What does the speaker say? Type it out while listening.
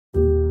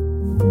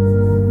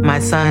my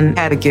son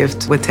had a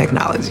gift with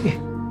technology.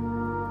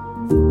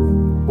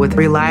 With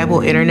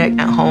reliable internet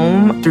at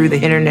home through the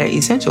Internet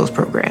Essentials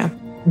program,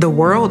 the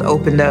world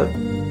opened up.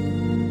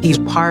 He's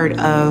part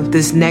of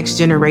this next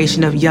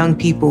generation of young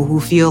people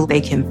who feel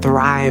they can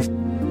thrive.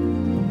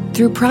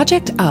 Through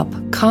Project UP,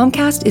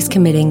 Comcast is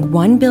committing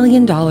 $1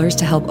 billion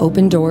to help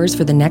open doors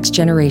for the next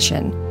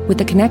generation with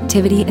the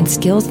connectivity and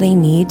skills they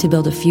need to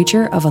build a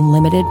future of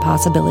unlimited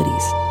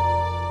possibilities.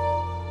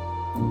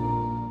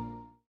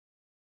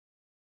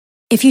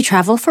 If you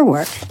travel for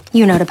work,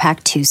 you know to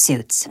pack 2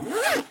 suits,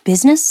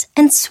 business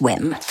and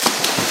swim.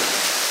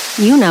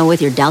 You know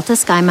with your Delta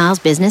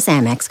SkyMiles Business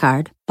Amex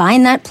card,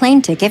 buying that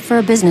plane ticket for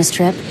a business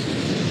trip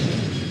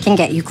can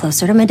get you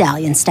closer to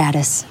medallion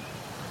status.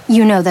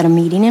 You know that a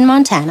meeting in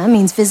Montana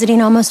means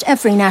visiting almost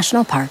every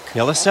national park.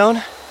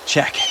 Yellowstone?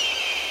 Check.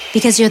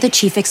 Because you're the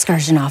chief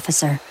excursion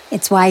officer.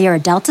 It's why you're a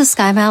Delta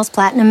SkyMiles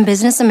Platinum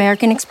Business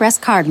American Express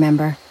card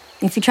member.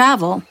 If you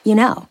travel, you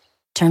know.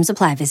 Terms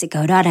apply. Visit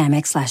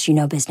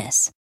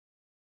go.amex/you-know-business.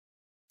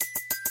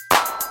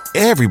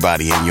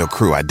 Everybody in your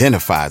crew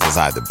identifies as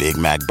either Big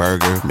Mac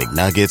Burger,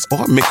 McNuggets,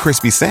 or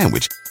McCrispy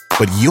Sandwich.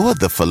 But you're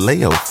the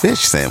Filet-O-Fish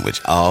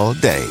Sandwich all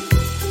day.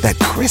 That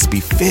crispy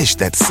fish,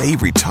 that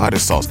savory tartar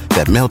sauce,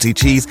 that melty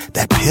cheese,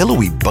 that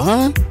pillowy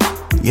bun.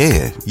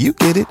 Yeah, you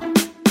get it.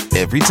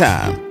 Every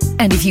time.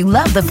 And if you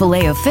love the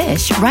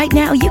Filet-O-Fish, right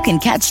now you can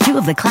catch 2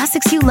 of the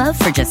classics you love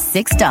for just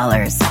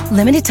 $6.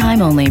 Limited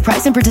time only.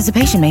 Price and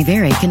participation may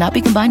vary. Cannot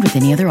be combined with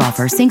any other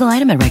offer. Single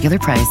item at regular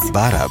price.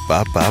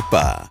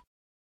 Ba-da-ba-ba-ba.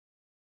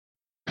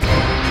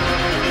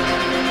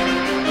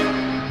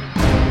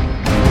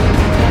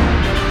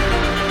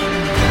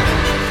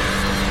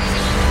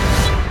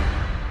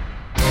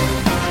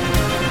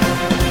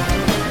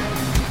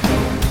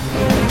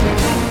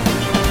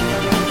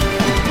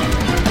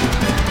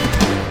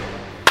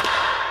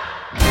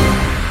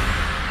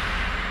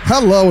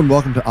 Hello and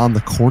welcome to On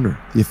the Corner,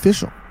 the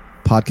official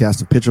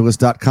podcast of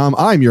PitcherList.com.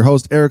 I'm your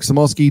host, Eric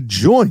Samolsky,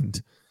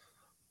 joined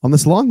on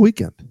this long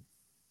weekend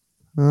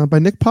by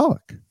Nick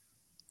Pollock.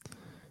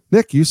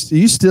 Nick, are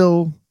you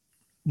still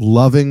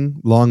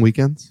loving long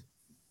weekends?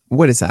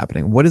 What is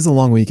happening? What is a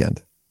long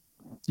weekend?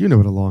 You know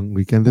what a long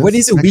weekend is. What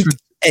is a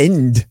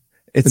weekend?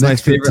 It's my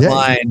favorite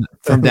line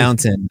from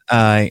Downton.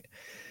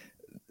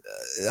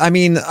 I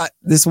mean,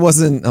 this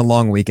wasn't a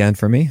long weekend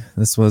for me.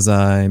 This was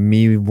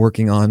me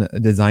working on a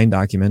design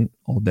document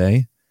all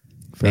day.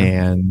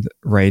 Fair. And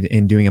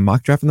doing a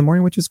mock draft in the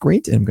morning, which is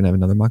great. And I'm going to have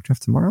another mock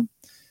draft tomorrow.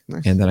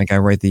 Nice. And then I got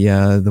to write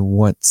the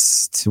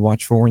what's to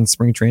watch for in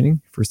spring training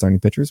for starting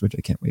pitchers, which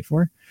I can't wait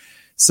for.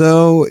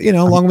 So,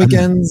 long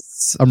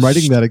weekends. I'm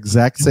writing that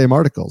exact same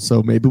article.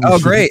 So maybe we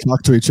should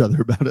talk to each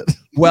other about it.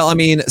 Well, I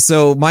mean,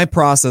 so my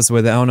process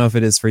with it, I don't know if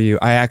it is for you.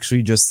 I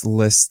actually just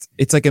list,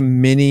 it's like a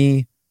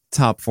mini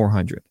top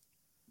 400.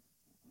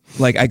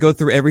 Like I go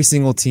through every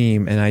single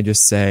team and I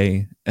just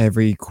say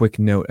every quick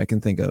note I can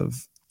think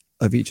of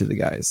each of the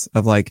guys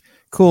of like,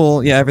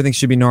 cool. Yeah. Everything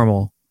should be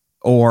normal.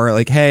 Or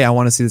like, hey, I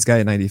want to see this guy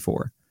at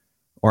 94,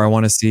 or I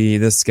want to see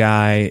this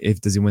guy.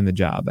 Does he win the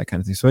job? That kind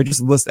of thing. So I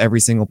just list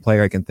every single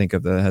player I can think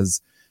of that has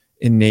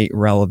innate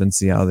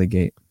relevancy out of the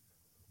gate.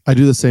 I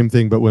do the same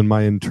thing, but when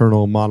my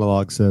internal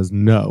monologue says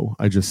no,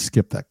 I just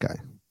skip that guy.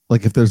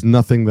 Like if there's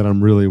nothing that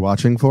I'm really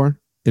watching for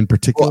in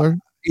particular.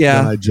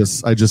 Yeah, I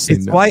just say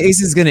it's no. why Ace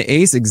is going to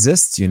Ace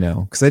exists,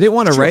 because I didn't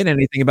want to write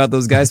anything about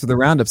those guys for the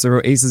roundup. So I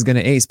wrote Ace is going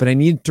to Ace, but I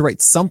needed to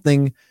write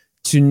something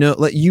to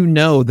let you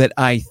know that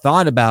I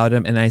thought about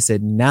him, and I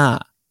said nah.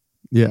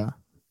 Yeah,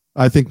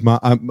 I think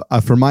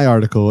for my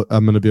article,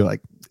 I'm going to be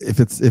like,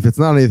 if it's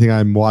not anything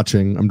I'm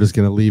watching, I'm just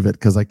going to leave it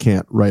because I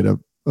can't write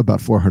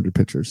about 400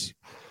 pitchers.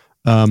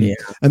 And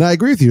I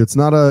agree with you.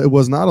 It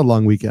was not a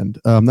long weekend.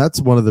 That's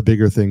one of the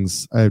bigger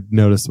things I've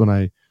noticed when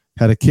I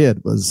had a kid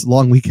was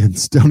long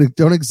weekends don't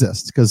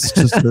exist because it's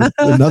just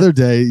another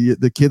day.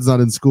 The kid's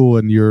not in school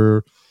and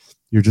you're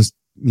just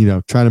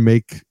trying to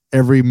make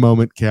every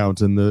moment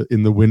count in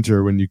the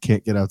winter when you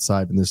can't get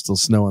outside and there's still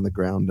snow on the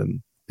ground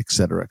and et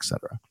cetera, et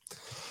cetera.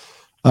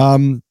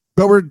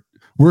 But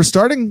we're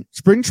starting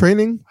spring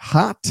training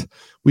hot.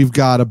 We've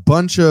got a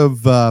bunch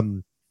of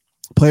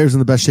players in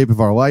the best shape of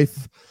our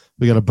life.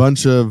 We got a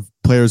bunch of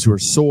players who are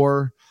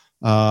sore.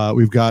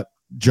 We've got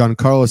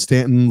Giancarlo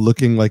Stanton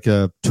looking like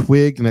a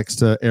twig next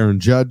to Aaron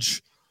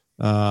Judge.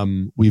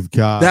 We've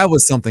got that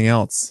was something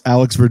else.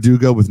 Alex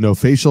Verdugo with no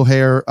facial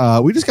hair.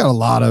 We just got a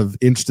lot of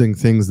interesting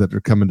things that are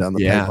coming down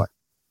the pipeline.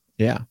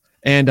 Yeah.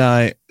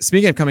 And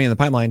speaking of coming in the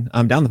pipeline,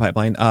 down the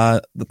pipeline,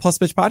 the Plus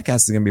Pitch podcast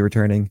is going to be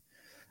returning,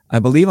 I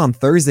believe, on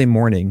Thursday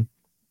morning.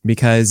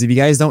 Because if you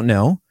guys don't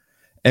know,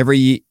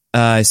 every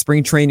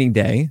spring training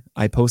day,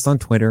 I post on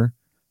Twitter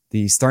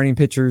the starting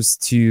pitchers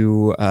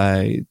to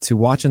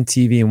watch on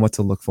TV and what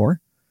to look for.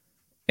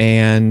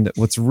 And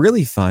what's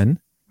really fun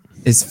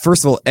is,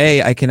 first of all,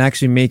 I can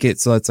actually make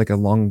it so it's like a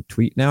long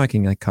tweet now. I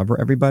can like cover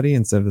everybody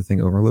instead of the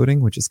thing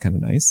overloading, which is kind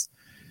of nice.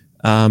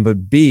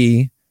 But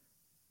B,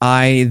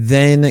 I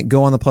then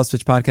go on the Plus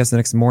Pitch podcast the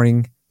next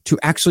morning to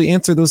actually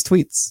answer those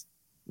tweets.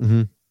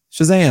 Mm-hmm.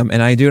 Shazam.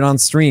 And I do it on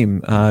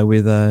stream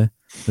with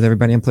with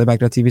everybody on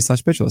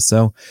playback.tv/pitchlist.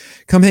 So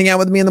come hang out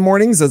with me in the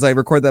mornings as I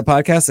record that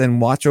podcast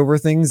and watch over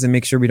things and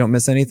make sure we don't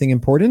miss anything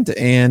important.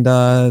 And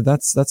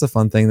that's a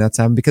fun thing that's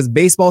happening because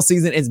baseball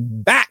season is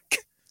back.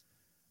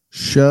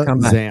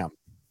 Shazam.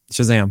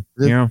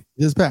 It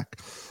is back.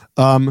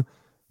 What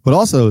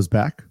also is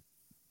back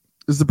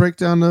is the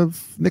breakdown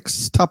of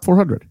Nick's top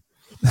 400.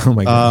 Oh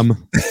my god.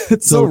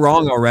 It's so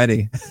wrong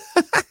already.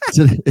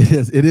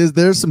 It is.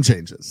 There's some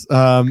changes.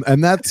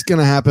 And that's going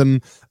to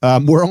happen.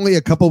 We're only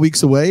a couple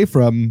weeks away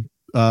from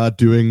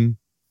doing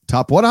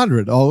top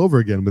 100 all over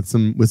again with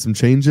some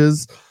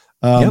changes.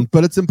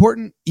 But it's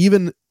important,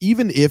 even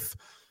if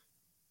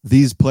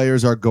these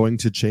players are going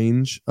to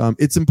change,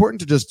 it's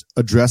important to just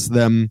address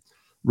them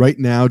right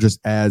now just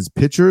as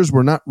pitchers.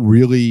 We're not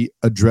really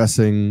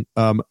addressing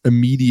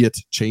immediate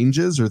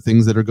changes or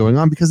things that are going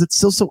on because it's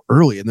still so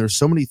early and there's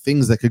so many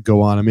things that could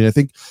go on. I mean, I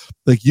think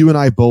like you and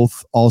I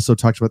both also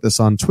talked about this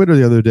on Twitter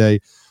the other day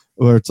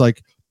where it's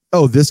like,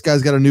 oh, this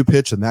guy's got a new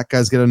pitch and that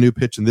guy's got a new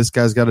pitch and this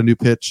guy's got a new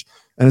pitch.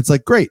 And it's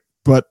like, great,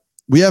 but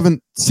we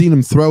haven't seen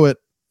him throw it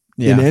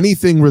in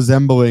anything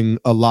resembling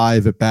a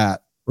live at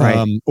bat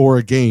or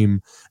a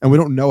game. And we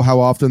don't know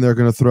how often they're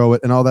going to throw it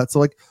and all that. So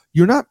like,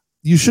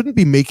 you shouldn't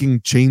be making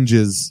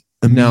changes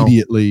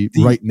immediately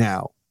right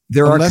now.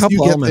 There are a couple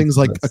you get things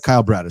like a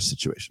Kyle Bradish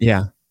situation.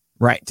 Yeah,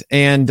 right.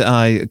 And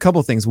a couple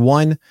of things.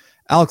 One,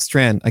 Alex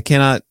Tran, I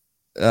cannot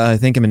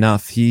thank him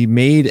enough. He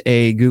made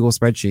a Google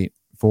spreadsheet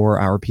for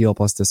our PL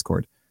Plus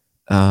Discord.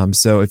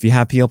 So if you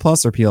have PL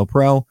Plus or PL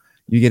Pro,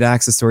 you get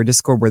access to our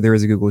Discord where there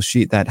is a Google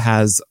sheet that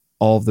has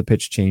all of the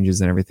pitch changes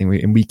and everything.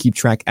 And we keep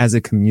track as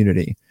a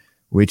community,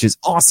 which is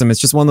awesome. It's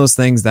just one of those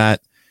things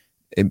that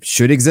it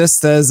should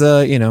exist as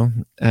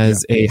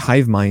a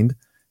hive mind,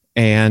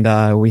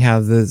 and we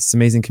have this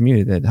amazing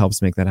community that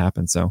helps make that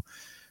happen. So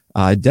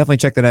definitely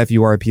check that out if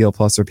you are a PL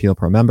Plus or PL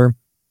Pro member.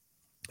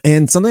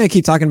 And something I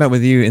keep talking about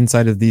with you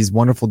inside of these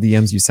wonderful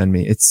DMs you send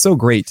me, it's so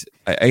great.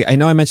 I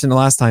know I mentioned the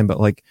last time, but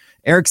like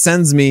Eric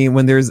sends me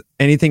when there's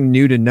anything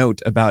new to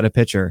note about a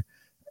pitcher.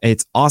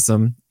 It's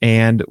awesome.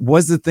 And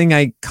what's the thing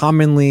I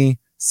commonly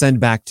send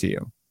back to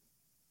you?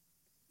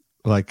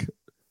 Like,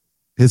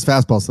 his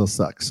fastball still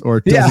sucks, or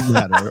it doesn't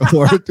matter,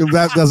 or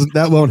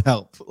that won't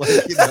help.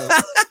 Like,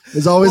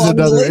 there's always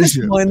another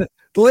issue. The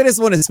latest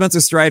one is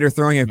Spencer Strider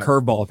throwing a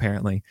curveball,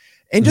 apparently.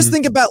 And just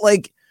think about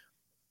like,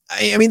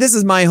 I mean, this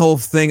is my whole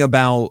thing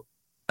about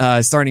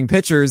starting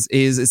pitchers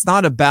is it's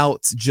not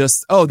about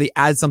just, they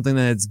add something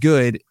that's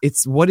good.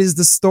 It's what is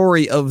the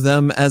story of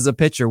them as a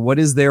pitcher? What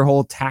is their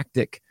whole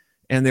tactic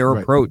and their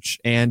approach?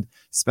 And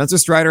Spencer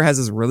Strider has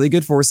this really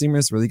good four-seamer,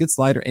 this really good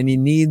slider, and he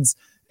needs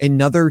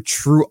another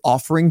true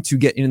offering to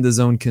get in the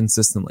zone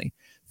consistently.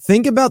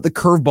 Think about the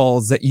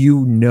curveballs that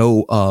you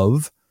know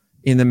of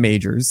in the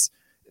majors.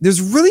 There's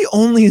really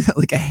only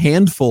like a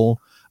handful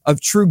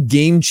of true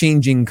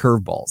game-changing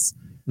curveballs.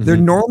 They're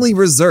normally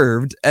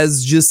reserved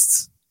as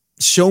just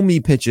show me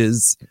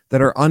pitches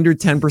that are under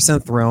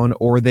 10% thrown,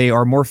 or they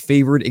are more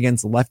favored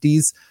against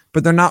lefties,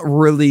 but they're not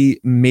really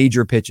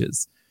major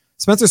pitches.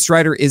 Spencer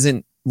Strider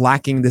isn't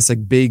lacking this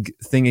like big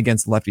thing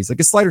against lefties. Like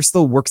his slider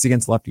still works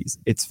against lefties.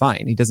 It's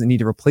fine. He doesn't need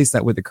to replace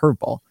that with a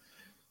curveball.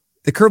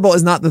 The curveball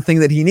is not the thing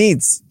that he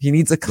needs. He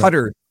needs a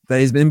cutter that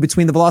is in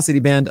between the velocity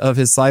band of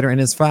his slider and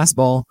his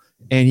fastball,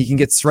 and he can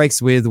get strikes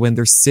with when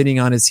they're sitting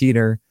on his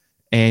heater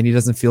and he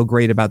doesn't feel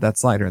great about that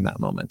slider in that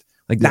moment.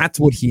 Like that's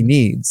what he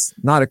needs,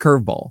 not a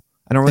curveball.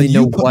 I don't really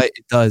know what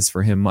it does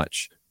for him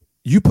much.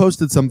 You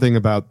posted something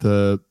about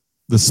the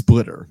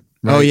splitter.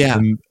 Right? Oh yeah.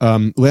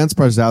 And, Lance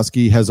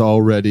Barzowski has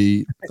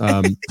already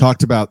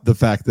talked about the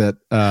fact that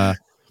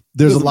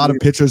there's a lot of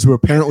pitchers who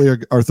apparently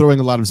are throwing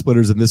a lot of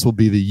splitters, and this will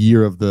be the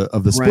year of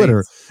the splitter.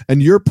 Right.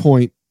 And your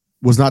point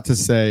was not to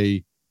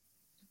say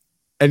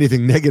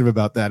anything negative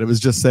about that. It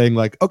was just saying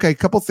like, okay, a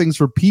couple things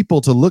for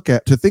people to look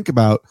at, to think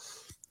about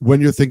when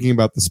you're thinking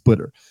about the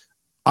splitter.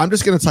 I'm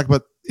just going to talk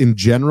about in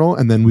general,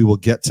 and then we will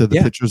get to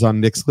the pitchers on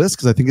Nick's list,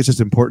 because I think it's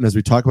just important as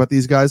we talk about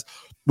these guys.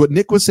 What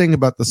Nick was saying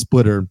about the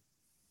splitter,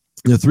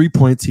 the 3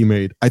 points he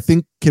made, I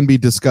think can be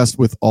discussed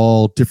with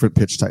all different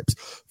pitch types.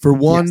 For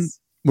one,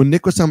 when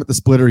Nick was talking about the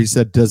splitter, he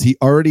said, does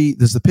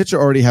the pitcher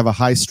already have a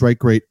high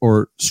strike rate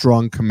or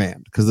strong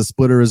command? Because the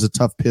splitter is a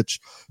tough pitch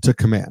to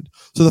command.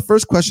 So the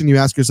first question you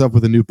ask yourself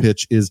with a new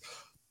pitch is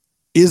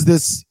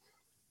this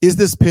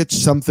pitch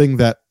something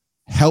that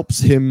helps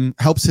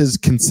his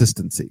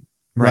consistency?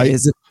 Right?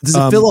 Does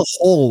it fill a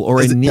hole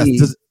or a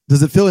need?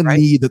 Does it fill a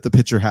need that the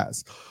pitcher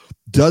has?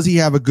 Does he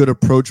have a good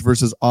approach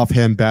versus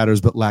offhand batters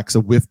but lacks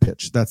a whiff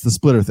pitch? That's the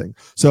splitter thing.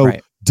 So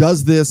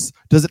does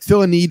it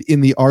fill a need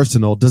in the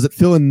arsenal? Does it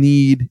fill a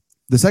need?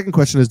 The second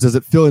question is, does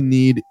it fill a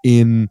need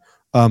in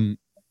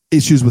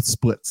issues with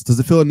splits? Does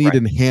it fill a need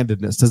in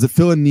handedness? Does it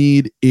fill a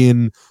need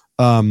in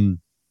swing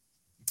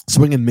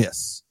and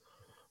miss?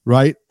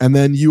 Right. And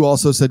then you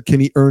also said,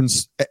 can he earn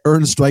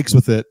strikes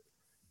with it?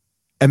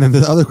 And then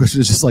the other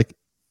question is just like,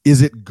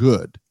 is it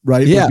good?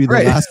 Right. Yeah. Would be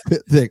the last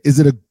thing. Is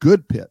it a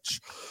good pitch?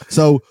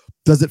 So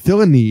does it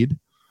fill a need?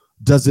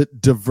 Does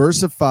it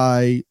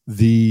diversify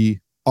the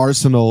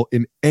arsenal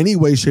in any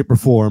way, shape, or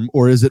form,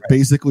 or is it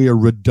basically a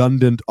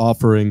redundant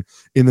offering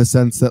in the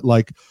sense that,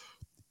 like,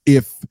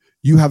 if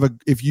you've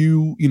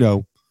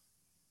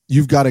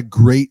got a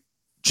great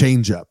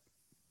changeup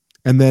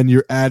and then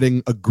you're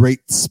adding a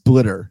great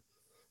splitter,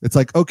 it's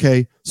like,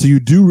 okay, so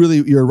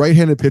you're a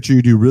right-handed pitcher,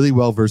 you do really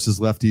well versus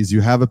lefties.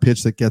 You have a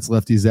pitch that gets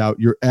lefties out.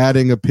 You're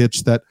adding a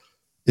pitch that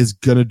is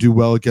going to do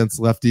well against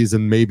lefties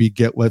and maybe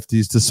get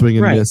lefties to swing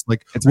and miss.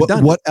 Like,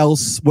 what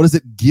else? What is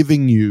it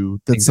giving you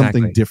that's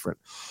something different?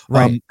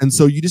 Right. And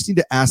so you just need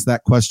to ask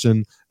that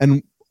question.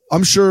 And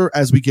I'm sure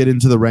as we get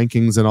into the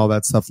rankings and all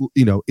that stuff,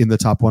 in the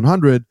top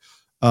 100,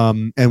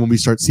 and when we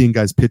start seeing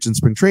guys pitch in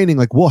spring training,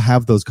 like, we'll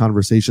have those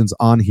conversations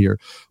on here.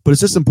 But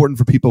it's just important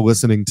for people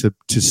listening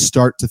to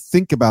start to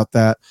think about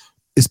that,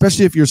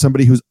 especially if you're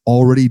somebody who's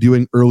already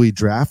doing early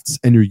drafts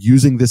and you're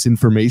using this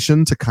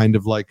information to kind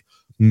of like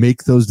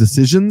make those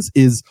decisions.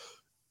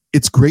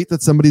 It's great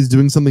that somebody's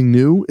doing something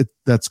new.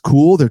 That's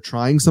cool. They're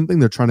trying something.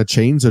 They're trying to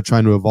change. They're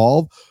trying to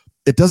evolve.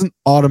 It doesn't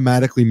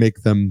automatically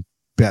make them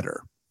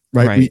better,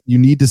 right? You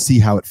need to see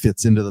how it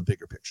fits into the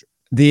bigger picture.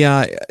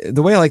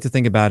 The way I like to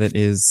think about it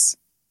is,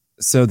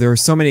 so there are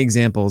so many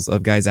examples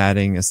of guys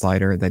adding a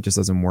slider that just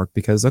doesn't work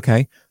because,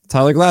 okay,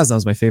 Tyler Glasnow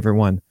is my favorite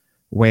one,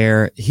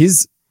 where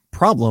his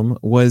problem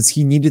was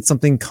he needed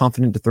something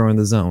confident to throw in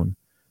the zone.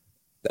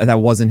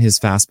 That wasn't his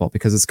fastball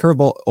because his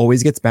curveball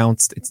always gets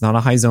bounced. It's not a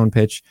high zone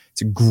pitch.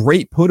 It's a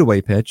great put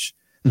away pitch,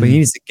 but he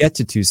needs to get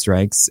to 2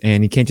 strikes,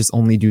 and he can't just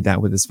only do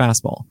that with his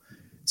fastball.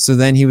 So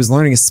then he was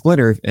learning a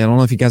splitter. I don't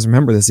know if you guys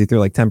remember this. He threw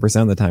like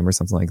 10% of the time or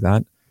something like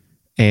that.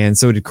 And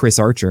so did Chris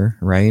Archer,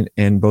 right?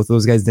 And both of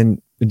those guys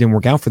didn't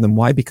work out for them.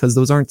 Why? Because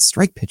those aren't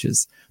strike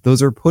pitches.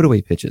 Those are put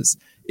away pitches.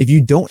 If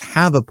you don't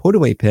have a put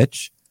away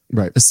pitch,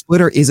 a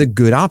splitter is a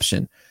good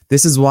option.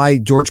 This is why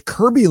George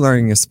Kirby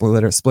learning a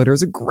splitter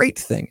is a great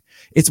thing.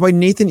 It's why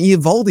Nathan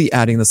Eovaldi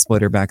adding the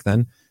splitter back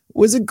then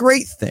was a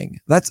great thing.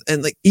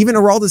 And like even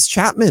Aroldis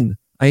Chapman,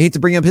 I hate to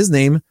bring up his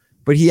name,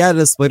 but he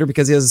added a splitter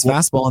because he has his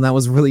fastball, and that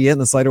was really it.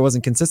 And the slider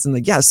wasn't consistent.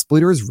 Like, yeah,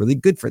 splitter is really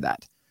good for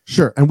that.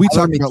 Sure. And we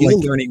talked about like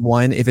learning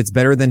one. If it's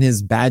better than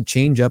his bad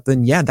changeup,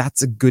 then yeah,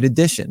 that's a good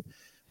addition.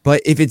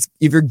 But if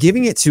you're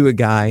giving it to a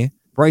guy,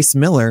 Bryce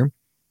Miller,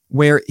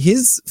 where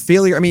his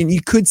failure, I mean,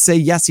 you could say,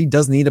 yes, he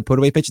does need a put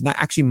away pitch, and that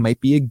actually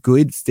might be a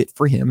good fit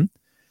for him.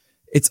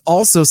 It's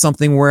also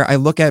something where I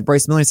look at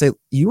Bryce Miller and say,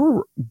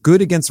 you're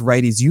good against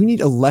righties. You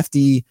need a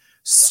lefty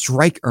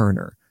strike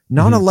earner,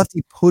 not a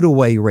lefty put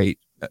away rate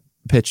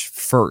pitch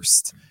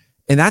first.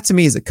 And that to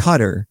me is a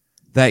cutter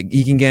that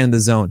he can get in the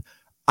zone.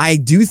 I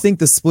do think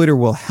the splitter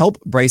will help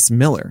Bryce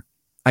Miller.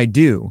 I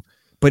do,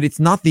 but it's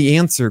not the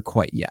answer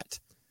quite yet.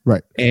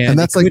 Right. And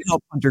that's like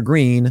help Hunter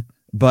Green,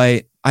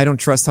 but I don't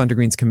trust Hunter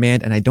Green's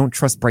command, and I don't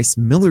trust Bryce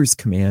Miller's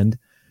command.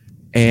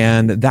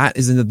 And that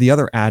is the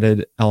other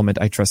added element.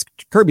 I trust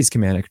Kirby's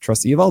command. I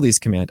trust Eovaldi's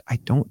command. I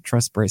don't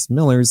trust Bryce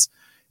Miller's.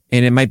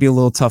 And it might be a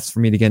little tough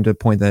for me to get to a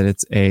point that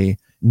it's a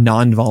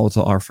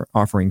non-volatile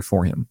offering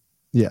for him.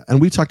 Yeah.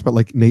 And we talked about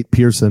like Nate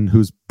Pearson,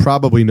 who's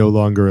probably no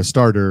longer a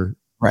starter,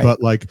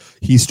 but like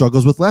he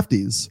struggles with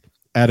lefties.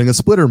 Adding a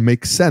splitter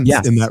makes sense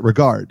in that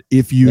regard.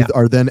 If you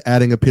are then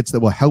adding a pitch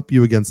that will help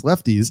you against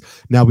lefties,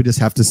 now we just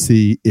have to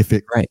see if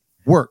it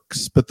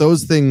works. But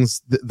those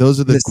things, those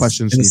are the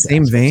questions. In the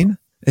same vein,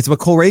 it's what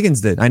Cole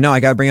Reagans did. I know I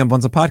got to bring up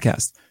once a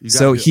podcast.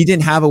 So he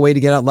didn't have a way to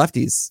get out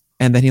lefties,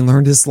 and then he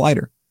learned his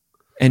slider,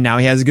 and now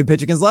he has a good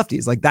pitch against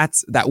lefties. Like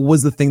that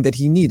was the thing that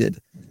he needed,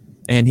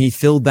 and he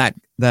filled that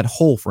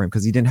hole for him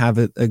because he didn't have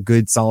a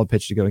good solid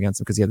pitch to go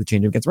against him because he had the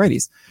changeup against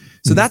righties.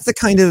 So that's the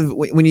kind of,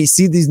 when you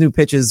see these new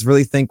pitches,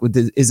 really think,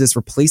 is this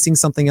replacing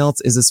something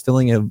else? Is this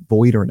filling a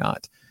void or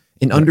not?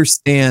 And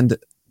understand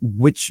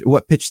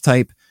what pitch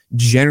type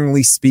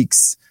generally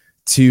speaks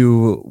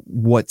to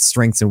what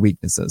strengths and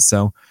weaknesses.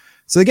 So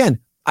again,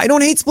 I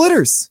don't hate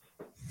splitters.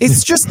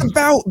 It's just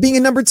about being a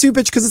number 2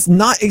 pitch because it's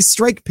not a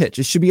strike pitch.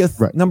 It should be a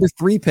number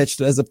 3 pitch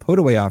as a put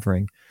away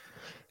offering.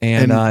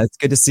 And it's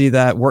good to see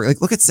that work.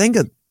 Like, look at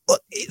Senga.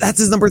 Look, that's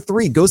his number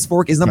 3. Ghost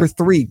Fork is number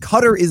 3.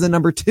 Cutter is a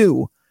number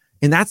 2.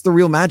 And that's the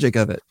real magic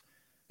of it.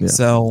 Yeah.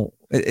 So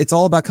it's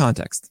all about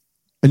context.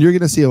 And you're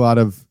going to see a lot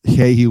of,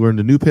 hey, he learned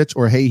a new pitch,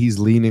 or hey, he's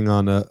leaning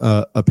on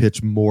a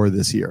pitch more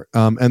this year.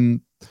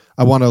 And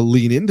I want to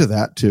lean into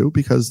that too,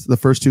 because the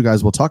first 2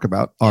 guys we'll talk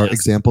about are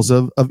examples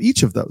of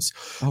each of those.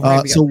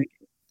 So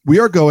we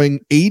are going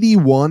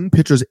 81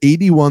 pitchers,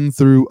 81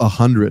 through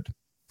 100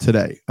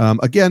 today.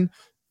 Again,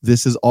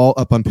 this is all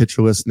up on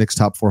Pitcher List, Nick's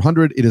Top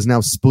 400. It is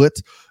now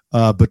split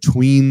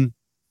between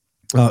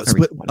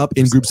split up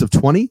in groups of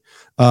 20.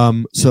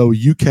 So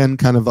you can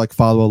kind of like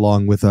follow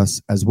along with us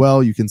as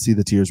well. You can see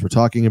the tiers we're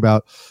talking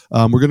about.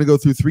 We're going to go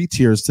through 3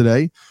 tiers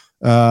today.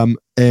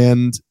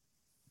 And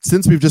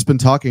since we've just been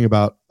talking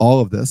about all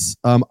of this,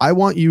 I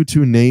want you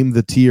to name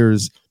the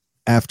tiers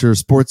after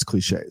sports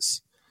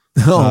cliches.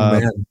 Oh,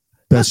 man.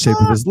 Best shape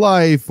of his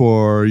life,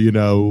 or,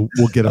 we'll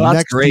get him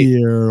next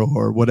year,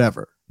 or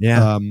whatever.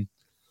 Yeah.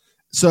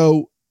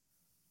 So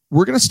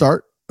we're going to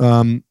start.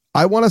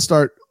 I want to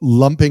start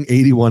lumping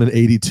 81 and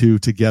 82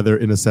 together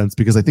in a sense,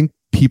 because I think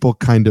people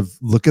kind of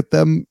look at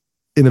them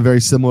in a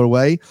very similar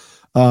way.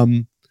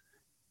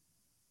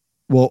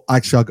 Well,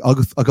 actually,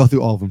 I'll go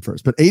through all of them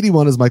first. But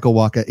 81 is Michael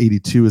Wacha.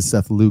 82 is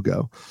Seth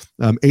Lugo.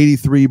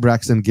 83,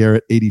 Braxton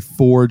Garrett.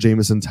 84,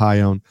 Jameson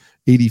Tyone.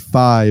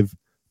 85,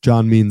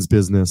 John Means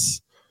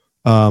Business.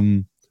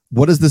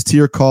 What is this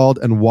tier called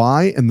and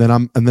why? And then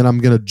I'm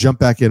going to jump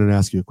back in and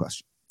ask you a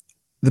question.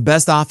 The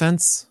best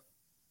offense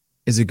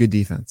is a good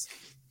defense,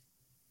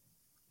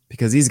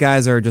 because these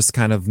guys are just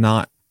kind of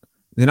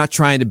they're not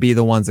trying to be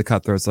the ones that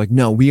cut throats. Like,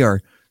 no, we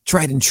are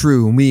tried and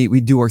true, and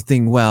we do our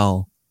thing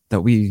well.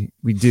 That we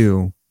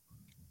do,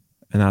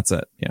 and that's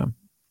it. Yeah,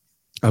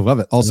 I love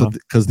it. Also,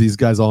 because these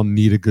guys all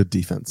need a good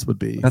defense would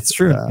be. That's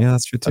true. Yeah,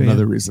 that's true too.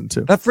 Another reason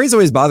too. That phrase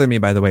always bothered me.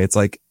 By the way, it's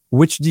like,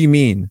 which do you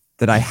mean?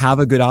 That I have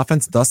a good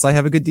offense, thus I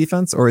have a good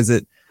defense, or is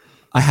it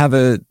I have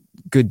a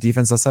good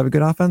defense, thus I have a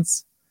good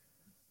offense?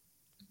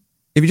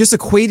 If you're just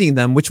equating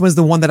them, which one's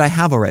the one that I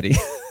have already?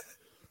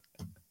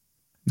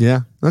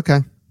 Yeah. Okay.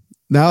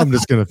 Now I'm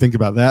just going to think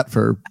about that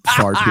for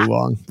far too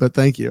long. But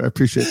thank you. I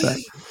appreciate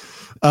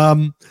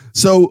that.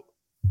 So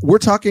we're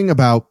talking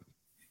about,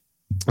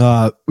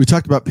 we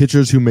talked about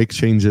pitchers who make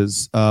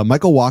changes.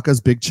 Michael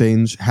Wacha's big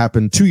change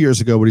happened 2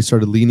 years ago when he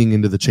started leaning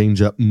into the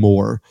changeup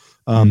more.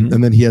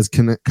 And then he has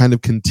kind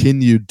of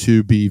continued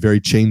to be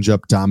very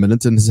changeup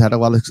dominant and has had a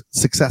lot of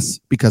success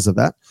because of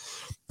that.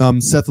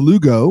 Seth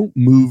Lugo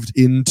moved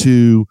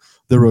into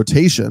the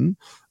rotation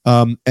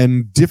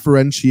and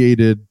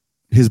differentiated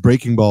his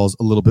breaking balls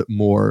a little bit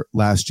more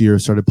last year,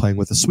 started playing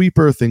with a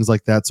sweeper, things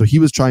like that. So he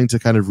was trying to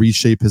kind of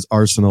reshape his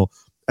arsenal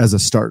as a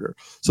starter.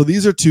 So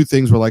these are two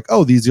things where like,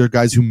 oh, these are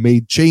guys who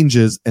made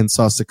changes and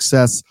saw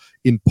success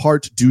in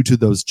part due to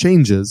those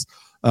changes.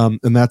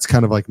 And that's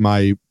kind of like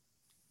my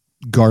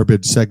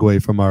garbage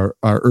segue from our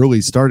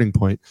early starting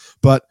point.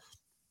 But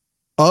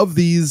of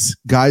these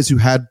guys who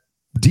had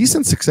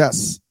decent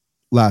success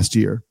last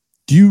year,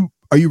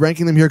 are you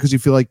ranking them here because you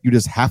feel like you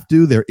just have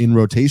to, they're in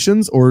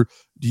rotations, or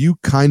do you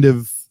kind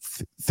of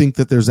think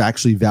that there's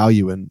actually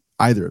value in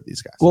either of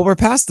these guys? Well, we're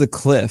past the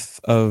cliff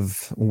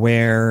of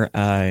where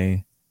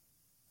we're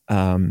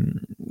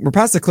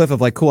past the cliff of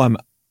like, cool,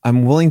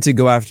 I'm willing to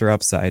go after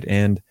upside,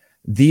 and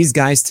these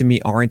guys to me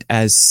aren't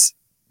as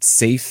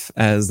safe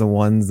as the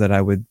ones that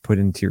I would put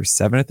in tier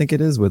 7, I think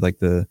it is, with like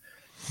the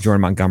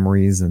Jordan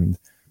Montgomerys and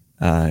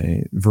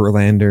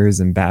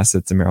Verlanders and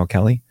Bassett's and Merrill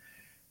Kelly.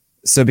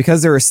 So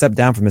because they're a step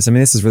down from this, I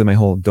mean, this is really my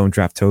whole don't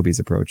draft Toby's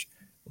approach.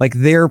 Like,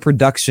 their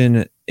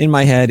production in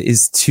my head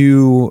is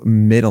too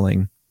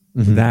middling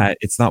that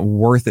it's not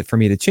worth it for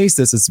me to chase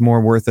this. It's more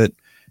worth it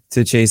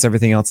to chase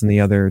everything else in the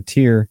other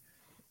tier,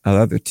 the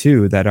other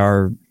two that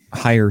are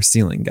higher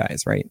ceiling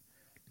guys, right?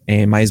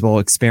 And might as well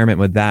experiment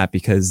with that,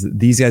 because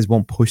these guys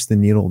won't push the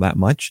needle that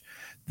much.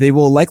 They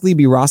will likely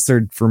be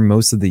rostered for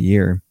most of the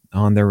year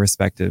on their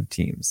respective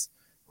teams.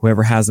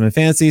 Whoever has them in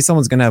fantasy,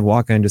 someone's going to have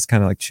Wacha and just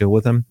kind of like chill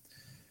with him.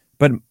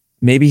 But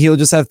maybe he'll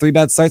just have 3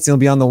 bad starts and he'll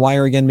be on the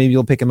wire again. Maybe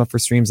you'll pick him up for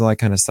streams, all that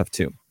kind of stuff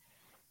too.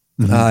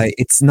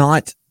 It's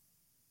not,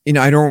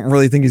 I don't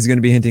really think he's going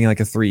to be hinting like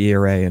a 3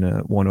 ERA and a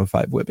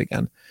 105 whip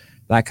again.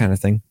 That kind of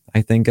thing.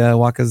 I think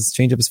Wacha's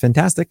changeup is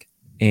fantastic.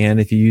 And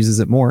if he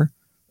uses it more,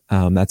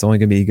 that's only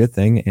going to be a good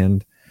thing.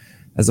 And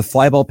as a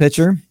fly ball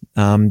pitcher,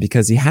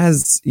 because he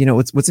has,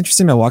 what's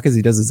interesting about Wacha is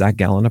he does a Zach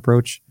Gallen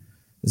approach,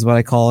 is what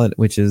I call it,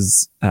 which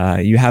is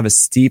you have a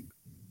steep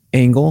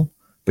angle,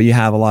 but you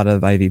have a lot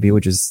of IVB,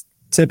 which is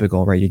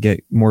typical, right? You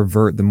get more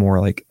vert the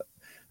more like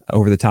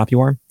over the top you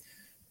are.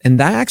 And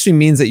that actually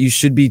means that you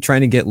should be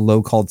trying to get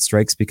low called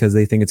strikes because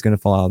they think it's going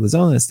to fall out of the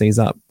zone and it stays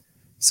up.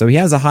 So he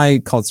has a high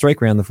called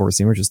strike rate on the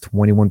 4-seamer, which is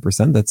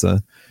 21%. That's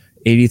a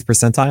 80th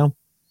percentile.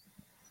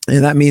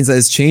 And that means that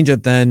his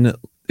changeup then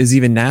is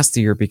even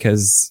nastier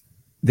because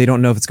they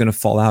don't know if it's going to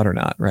fall out or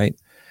not, right?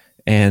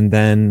 And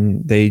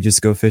then they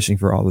just go fishing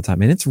for all the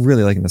time. And it's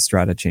really like an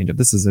Estrada changeup.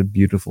 This is a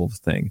beautiful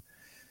thing.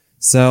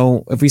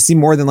 So if we see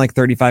more than like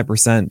 35%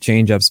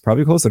 changeups,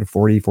 probably closer to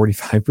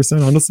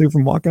 40-45%, honestly,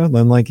 from Wacha,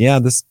 then like, yeah,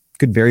 this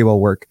could very well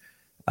work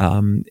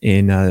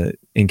in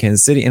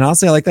Kansas City. And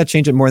honestly, I like that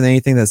changeup more than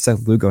anything that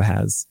Seth Lugo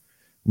has,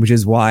 which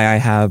is why I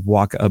have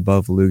Wacha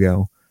above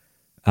Lugo.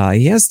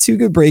 He has 2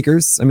 good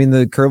breakers. I mean,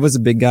 the curve was a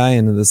big guy,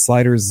 and the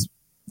slider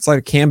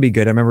can be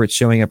good. I remember it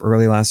showing up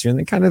early last year,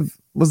 and it kind of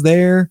was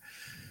there.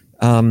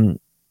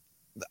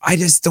 I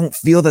just don't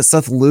feel that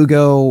Seth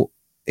Lugo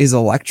is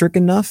electric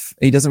enough.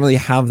 He doesn't really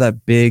have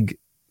that big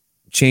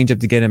changeup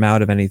to get him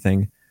out of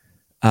anything.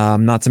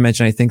 Not to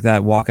mention, I think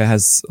that Wacha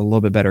has a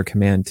little bit better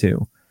command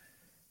too.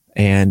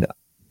 And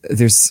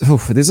there's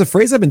a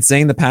phrase I've been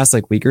saying the past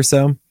like week or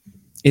so,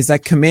 is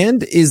that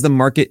command is the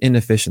market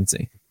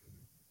inefficiency.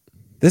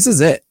 This is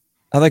it.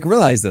 I like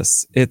realize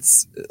this.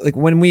 It's like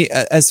when we,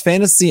 as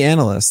fantasy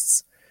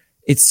analysts,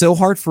 it's so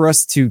hard for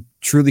us to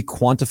truly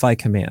quantify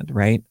command,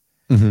 right?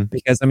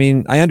 Because I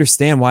mean, I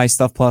understand why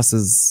Stuff Plus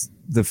is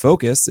the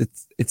focus.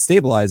 It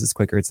stabilizes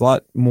quicker. It's a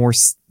lot more,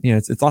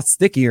 it's a lot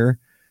stickier,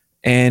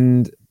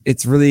 and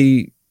it's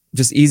really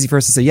just easy for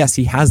us to say, yes,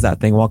 he has that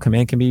thing, while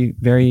command can be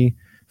very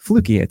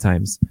fluky at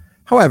times.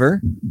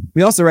 However,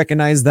 we also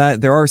recognize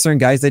that there are certain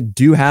guys that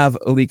do have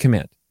elite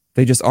command.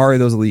 They just are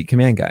those elite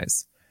command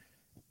guys.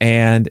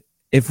 And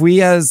if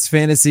we as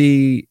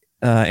fantasy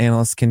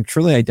analysts can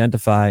truly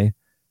identify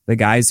the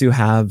guys who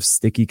have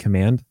sticky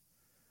command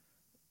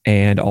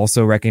and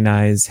also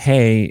recognize,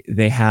 hey,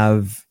 they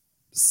have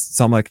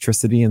some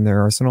electricity in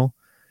their arsenal.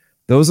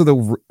 That's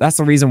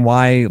the reason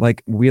why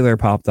like Wheeler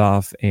popped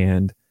off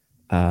and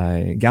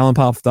Gallon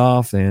popped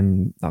off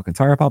and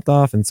Alcantara popped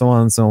off and so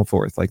on and so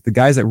forth. Like the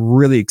guys that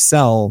really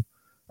excel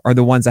are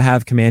the ones that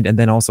have command and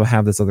then also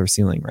have this other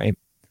ceiling, right?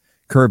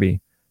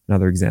 Kirby,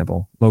 another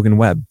example. Logan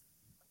Webb.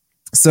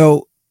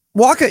 So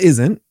Waka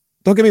isn't.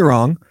 Don't get me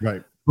wrong.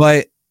 Right.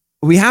 But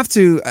we have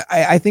to.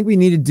 I think we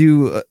need to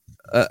do.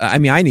 I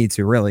need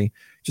to really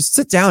just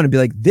sit down and be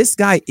like, this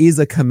guy is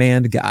a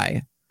command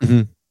guy,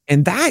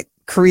 and that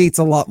creates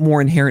a lot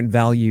more inherent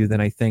value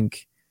than I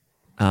think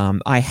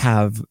I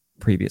have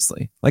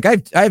previously. Like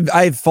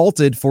I've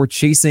faulted for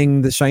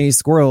chasing the shiny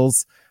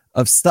squirrels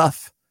of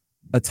stuff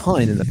a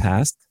ton in the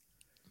past,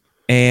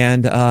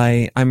 and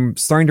I'm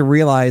starting to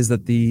realize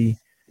that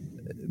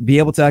be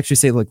able to actually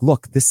say, like,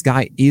 look, this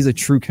guy is a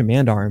true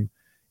command arm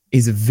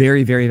is a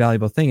very, very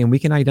valuable thing, and we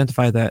can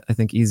identify that I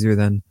think easier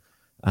than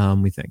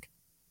we think.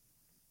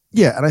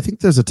 Yeah, and I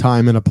think there's a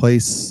time and a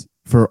place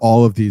for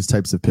all of these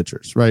types of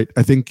pitchers, right?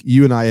 I think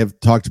you and I have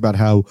talked about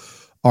how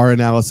our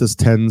analysis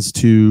tends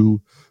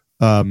to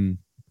kind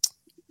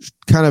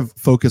of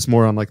focus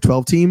more on like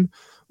 12 team.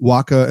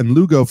 Waka and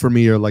Lugo for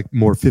me are like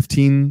more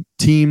 15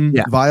 team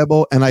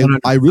viable. And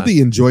I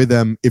really enjoy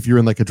them if you're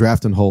in like a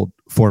draft and hold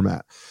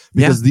format,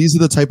 because these are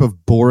the type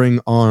of boring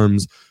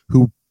arms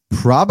who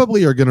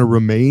probably are going to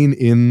remain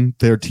in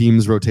their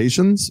team's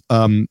rotations,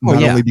 not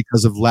only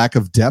because of lack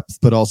of depth,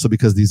 but also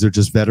because these are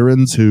just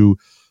veterans who,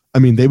 I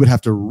mean, they would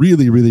have to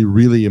really, really,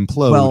 really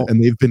implode,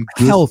 and they've been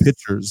good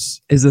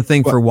pitchers. Is the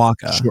thing for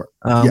Waka. Sure.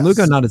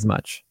 Lugo, not as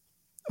much.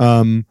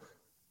 And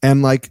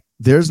like,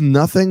 there's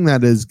nothing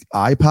that is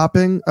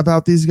eye-popping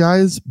about these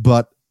guys,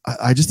 but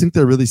I just think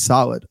they're really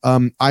solid.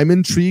 I'm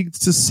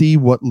intrigued to see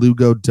what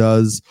Lugo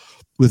does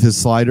with his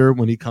slider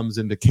when he comes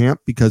into camp,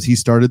 because he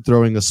started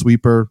throwing a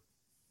sweeper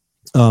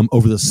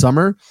over the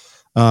summer.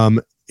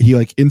 He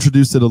like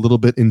introduced it a little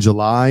bit in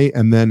July,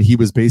 and then he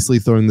was basically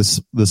throwing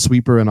the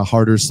sweeper and a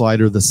harder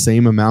slider the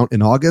same amount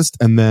in August,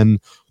 and then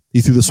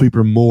he threw the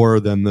sweeper more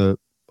than the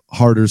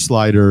harder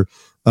slider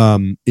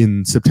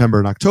in September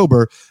and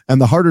October,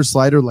 and the harder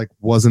slider like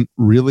wasn't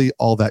really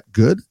all that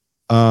good.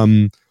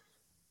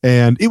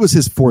 And it was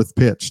his fourth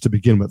pitch to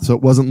begin with. So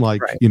it wasn't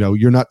like,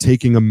 you're not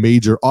taking a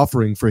major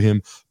offering for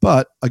him.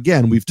 But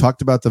again, we've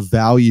talked about the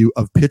value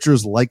of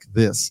pitchers like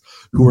this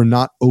who are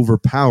not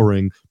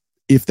overpowering.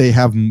 If they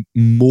have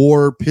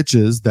more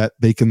pitches that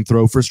they can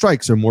throw for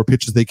strikes or more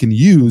pitches they can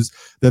use,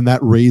 then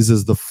that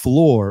raises the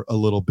floor a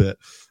little bit.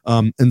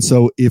 And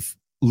so if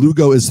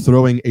Lugo is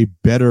throwing a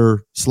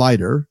better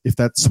slider, if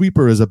that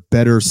sweeper is a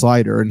better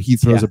slider and he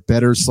throws a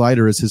better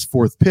slider as his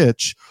fourth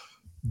pitch,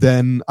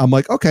 then I'm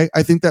like, okay,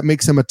 I think that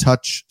makes him a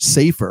touch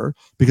safer,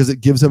 because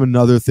it gives him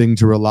another thing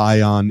to rely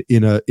on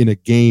in a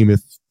game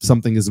if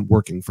something isn't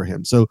working for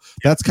him. So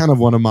that's kind of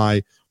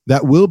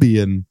that will be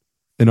in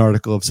an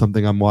article of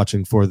something I'm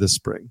watching for this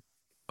spring.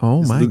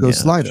 Oh my Lugo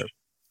slider.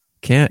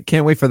 Can't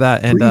wait for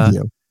that. And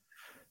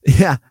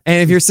and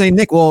if you're saying,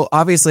 Nick, well,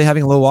 obviously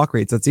having low walk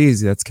rates, that's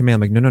easy. That's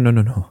command. I'm like,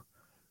 no.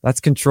 That's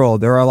control.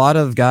 There are a lot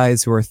of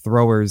guys who are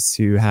throwers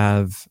who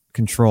have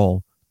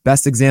control.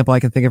 Best example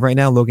I can think of right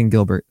now, Logan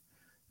Gilbert.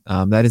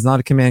 That is not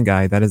a command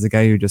guy. That is a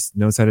guy who just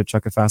knows how to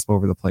chuck a fastball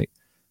over the plate.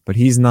 But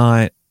he's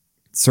not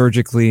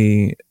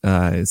surgically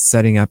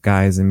setting up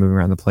guys and moving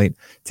around the plate.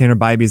 Tanner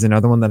Bybee is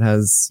another one that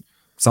has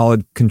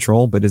solid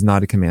control, but is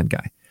not a command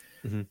guy.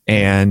 Mm-hmm.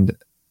 And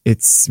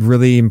it's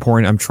really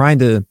important. I'm trying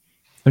to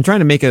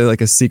make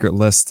a secret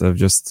list of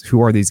just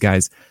who are these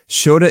guys.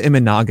 Shota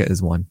Imanaga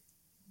is one.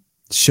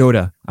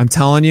 Shota. I'm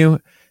telling you,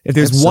 if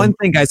there's one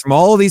thing, guys, from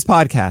all of these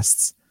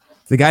podcasts,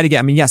 the guy to get,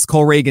 I mean, yes,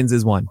 Cole Reagans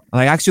is one.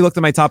 I actually looked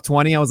at my top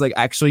 20. I was like,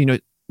 actually,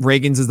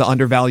 Reagans is the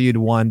undervalued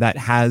one that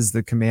has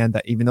the command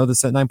that, even though the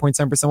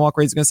 9.7% walk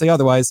rate is going to say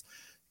otherwise,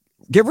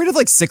 get rid of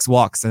like 6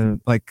 walks, and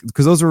like,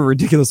 because those were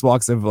ridiculous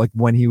walks of like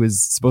when he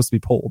was supposed to be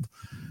pulled,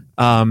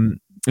 and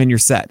you're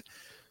set.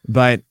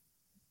 But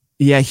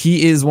yeah,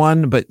 he is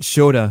one, but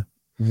Shota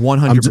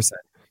 100%.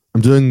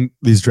 I'm doing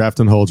these draft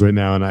and holds right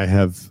now, and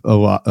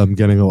I'm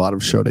getting a lot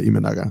of Shota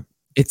Imanaga.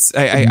 It's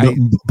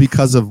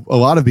because of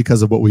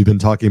what we've been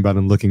talking about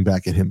and looking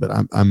back at him. But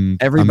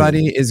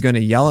everybody is going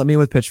to yell at me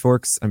with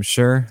pitchforks, I'm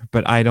sure,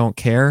 but I don't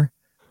care.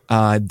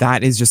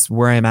 That is just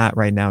where I'm at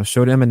right now.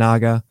 Shota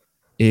Imanaga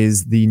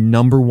is the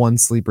number 1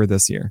 sleeper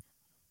this year.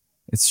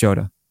 It's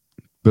Shota.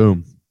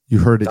 Boom! You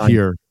heard it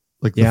here,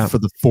 for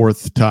the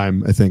 4th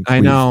time, I think. I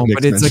know,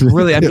 but it's like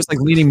really, I'm just like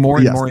leaning more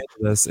and more into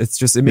this. It's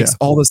just, it makes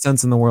all the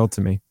sense in the world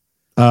to me.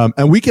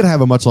 And we could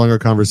have a much longer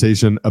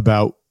conversation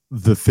about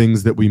the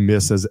things that we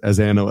miss as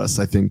analysts.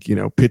 I think,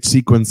 pitch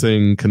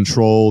sequencing,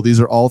 control, these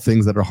are all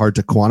things that are hard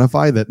to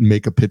quantify that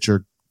make a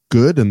pitcher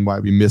good, and why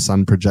we miss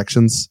on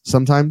projections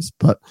sometimes.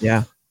 But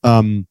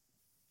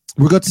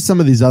we'll go to some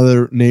of these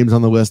other names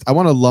on the list. I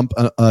want to lump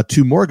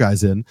two more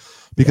guys in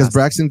because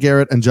Braxton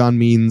Garrett and John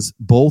Means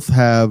both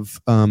have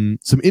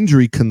some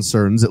injury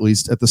concerns, at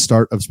least at the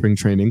start of spring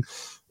training.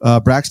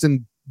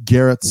 Braxton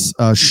Garrett's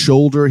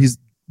shoulder, he's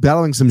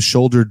battling some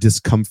shoulder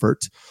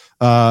discomfort.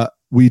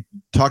 We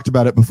talked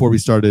about it before we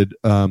started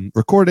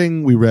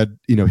recording. We read,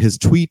 his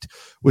tweet,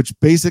 which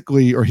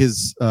basically, or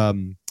his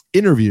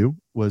interview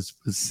was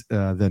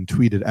then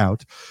tweeted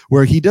out,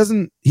 where he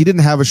didn't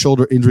have a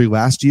shoulder injury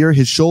last year.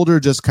 His shoulder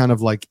just kind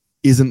of like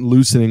isn't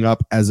loosening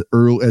up as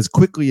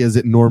quickly as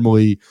it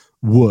normally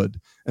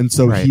would, and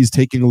so he's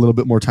taking a little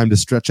bit more time to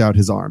stretch out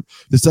his arm.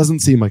 This doesn't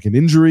seem like an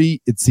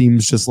injury. It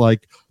seems just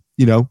like,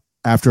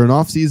 after an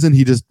off season,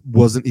 he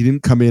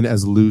didn't come in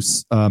as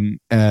loose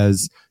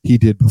as he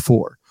did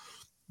before.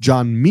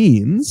 John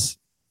Means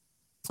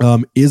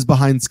is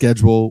behind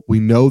schedule. We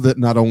know that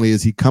not only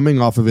is he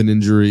coming off of an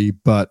injury,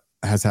 but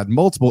has had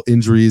multiple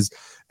injuries,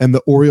 and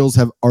the Orioles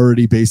have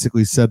already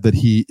basically said that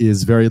he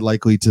is very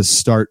likely to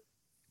start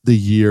the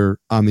year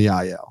on the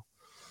IL.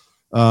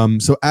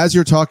 So as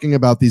you're talking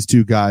about these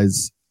two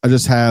guys, I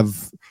just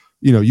have,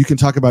 you can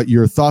talk about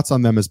your thoughts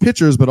on them as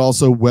pitchers, but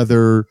also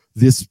whether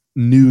this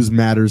news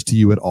matters to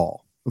you at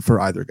all for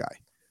either guy.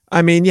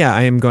 I mean, yeah,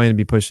 I am going to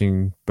be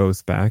pushing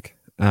both back.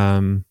 They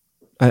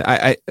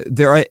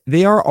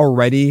are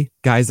already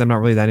guys I'm not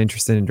really that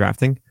interested in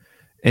drafting.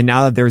 And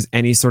now that there's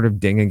any sort of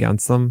ding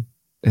against them,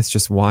 it's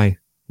just why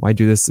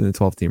do this in a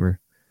 12-teamer?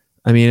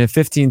 I mean, a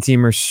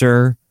 15-teamer,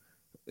 sure,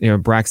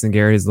 Braxton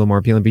Garrett is a little more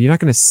appealing, but you're not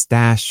going to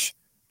stash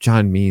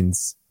John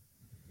Means.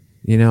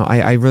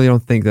 I really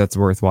don't think that's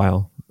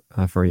worthwhile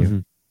for you. Mm-hmm.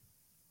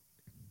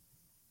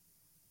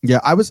 Yeah,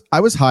 I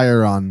was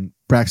higher on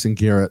Braxton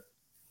Garrett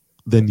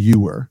than you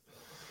were.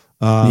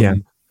 Yeah.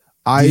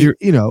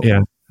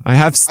 I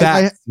have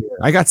stats.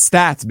 I got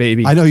stats,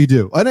 baby. I know you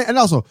do. And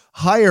also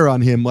higher on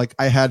him. Like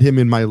I had him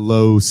in my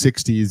low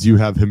 60s. You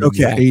have him in the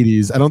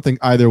 80s. I don't think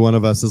either one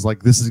of us is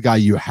like, this is a guy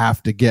you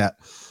have to get.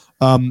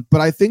 But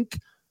I think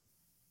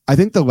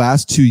the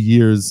last 2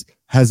 years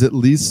has at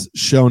least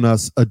shown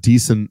us a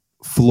decent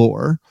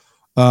floor.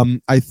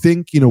 I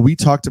think, we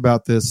talked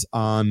about this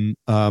on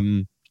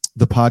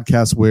the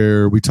podcast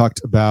where we talked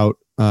about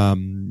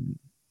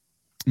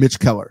Mitch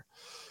Keller,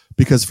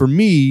 because for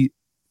me,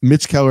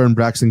 Mitch Keller and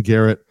Braxton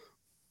Garrett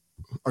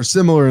are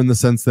similar in the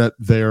sense that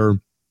their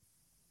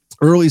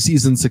early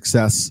season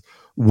success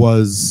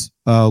was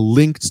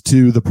linked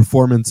to the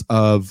performance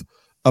of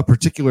a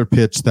particular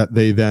pitch that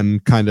they then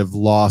kind of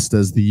lost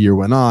as the year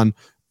went on.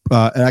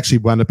 It actually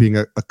wound up being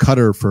a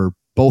cutter for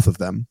both of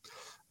them.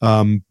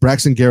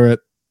 Braxton Garrett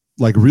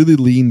really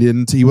leaned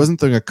into, he wasn't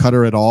throwing a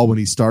cutter at all when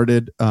he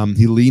started.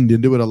 He leaned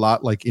into it a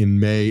lot in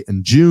May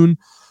and June.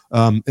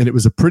 And it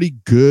was a pretty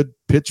good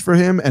pitch for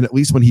him. And at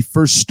least when he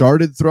first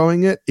started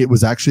throwing it, it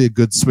was actually a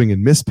good swing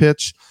and miss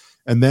pitch.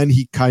 And then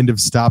he kind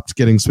of stopped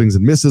getting swings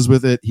and misses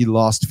with it. He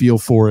lost feel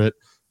for it,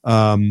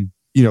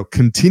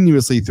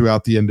 continuously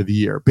throughout the end of the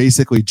year.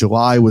 Basically,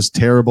 July was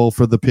terrible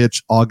for the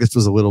pitch. August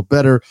was a little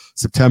better.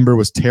 September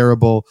was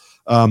terrible.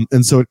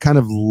 And so it kind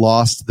of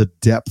lost the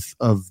depth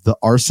of the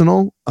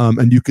arsenal.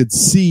 And you could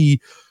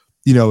see,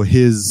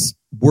 his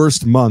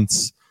worst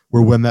months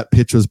were when that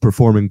pitch was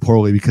performing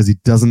poorly because he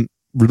doesn't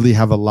really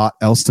have a lot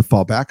else to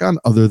fall back on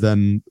other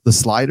than the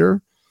slider.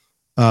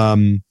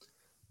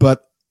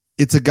 But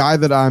it's a guy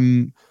that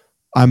I'm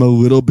a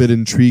little bit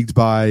intrigued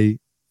by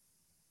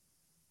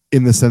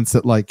in the sense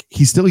that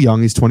he's still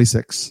young. He's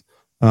 26.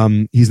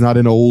 He's not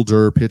an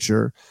older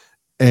pitcher.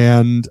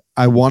 And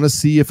I want to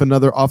see if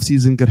another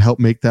offseason could help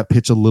make that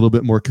pitch a little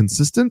bit more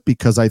consistent,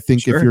 because I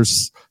think if you're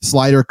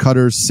slider,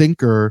 cutter,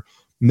 sinker,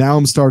 now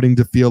I'm starting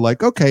to feel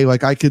like, okay,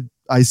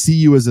 I see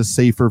you as a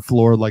safer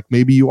floor.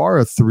 Maybe you are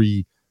a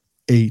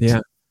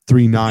 3.8,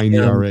 3.9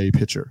 ERA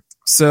pitcher.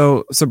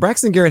 So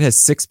Braxton Garrett has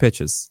 6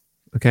 pitches.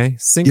 Okay.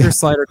 Sinker,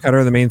 slider,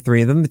 cutter, the main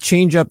 3. And then the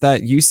changeup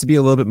that used to be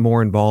a little bit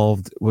more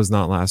involved was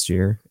not last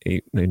year,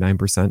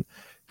 9%.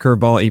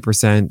 Curveball,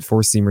 8%,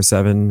 four-seamer,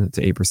 7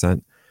 to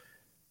 8%.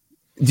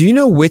 Do you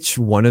know which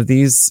one of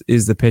these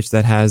is the pitch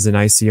that has an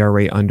ICR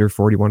rate under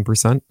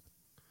 41%?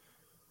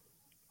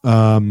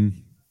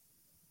 None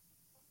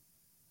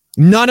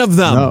of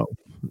them.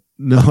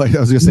 No, I was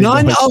going to say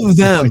none of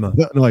them.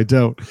 No, I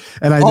don't.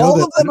 And I all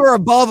know of them are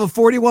above a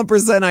 41%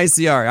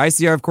 ICR.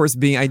 ICR, of course,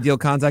 being ideal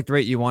contact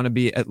rate. You want to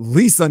be at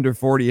least under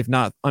 40, if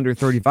not under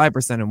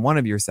 35% in one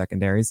of your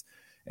secondaries.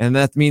 And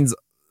that means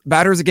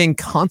batters are getting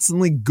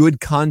constantly good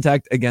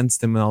contact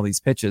against him in all these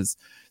pitches.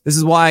 This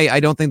is why I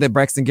don't think that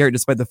Braxton Garrett,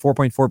 despite the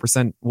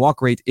 4.4%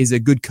 walk rate, is a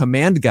good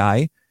command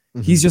guy.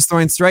 Mm-hmm. He's just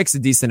throwing strikes a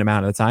decent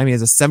amount of the time. He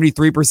has a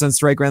 73%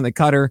 strike rate on the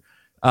cutter,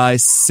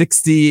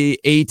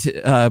 68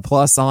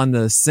 plus on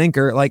the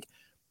sinker.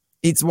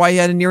 It's why he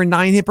had a near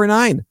 9 hit per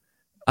 9.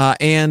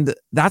 And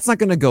that's not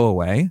going to go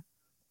away.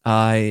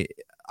 I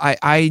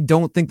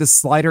don't think the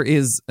slider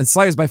is, and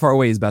slider is by far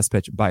away his best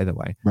pitch, by the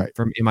way, right?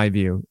 From in my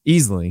view,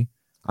 easily.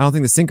 I don't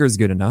think the sinker is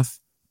good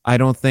enough. I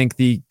don't think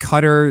the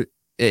cutter,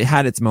 it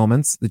had its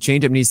moments. The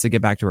changeup needs to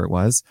get back to where it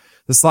was.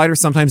 The slider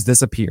sometimes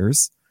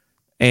disappears.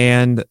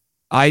 And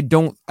I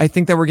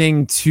think that we're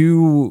getting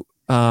too.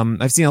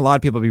 I've seen a lot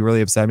of people be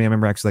really upset at me. I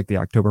remember actually like the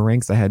October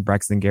ranks. I had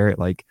Braxton Garrett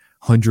like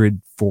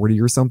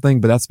 140 or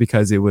something, but that's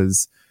because it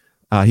was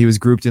he was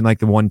grouped in like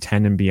the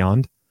 110 and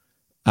beyond.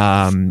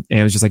 And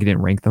it was just like I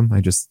didn't rank them.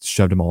 I just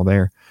shoved them all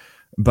there.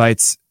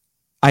 But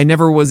I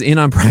never was in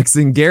on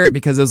Braxton Garrett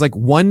because it was like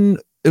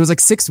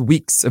 6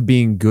 weeks of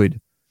being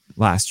good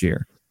last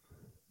year.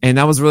 And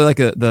that was really like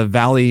the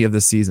valley of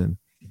the season.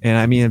 And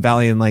I mean a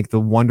valley in like the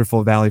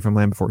wonderful valley from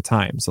Land Before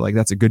Time. So like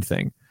that's a good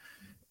thing.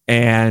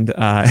 And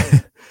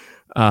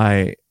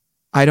I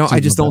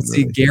just don't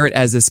see Garrett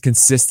as this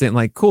consistent,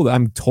 like, cool,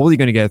 I'm totally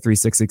going to get a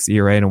 3.66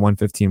 ERA and a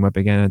 115 whip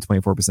again and a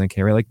 24%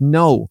 K rate. Like,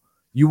 no,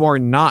 you are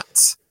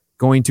not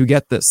going to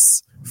get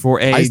this for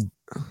a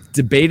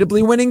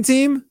debatably winning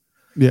team.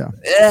 Yeah.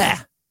 Ugh.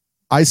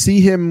 I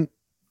see him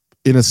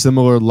in a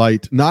similar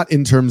light, not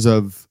in terms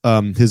of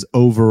his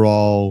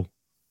overall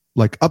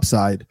like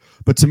upside,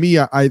 but to me,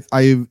 I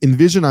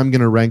envision I'm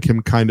going to rank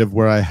him kind of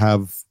where I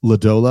have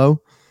Lodolo.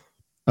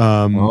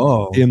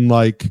 In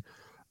like,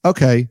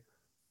 okay,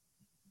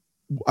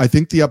 I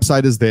think the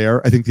upside is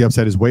there. I think the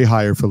upside is way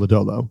higher for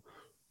Lodolo.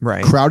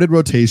 Right. Crowded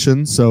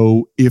rotation.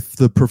 So if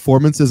the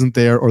performance isn't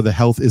there or the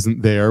health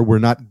isn't there, we're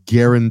not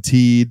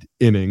guaranteed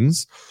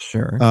innings.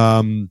 Sure.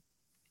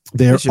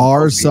 There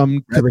are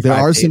some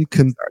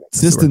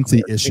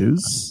consistency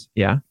issues.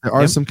 Yeah. There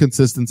are some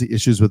consistency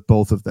issues with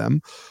both of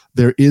them.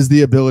 There is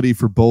the ability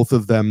for both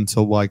of them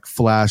to like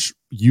flash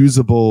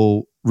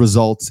usable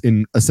results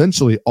in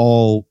essentially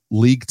all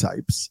league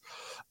types.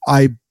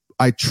 I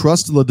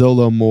trust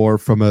Lodolo more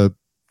from a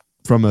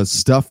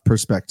stuff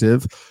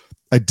perspective.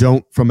 I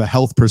don't from a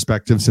health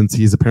perspective, since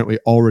he's apparently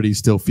already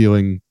still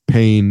feeling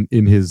pain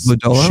in his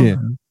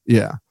shin.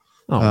 Yeah.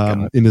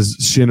 In his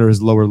shin or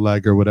his lower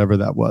leg or whatever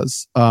that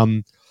was.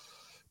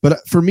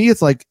 But for me,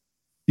 it's like,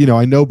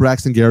 I know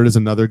Braxton Garrett is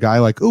another guy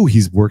like, oh,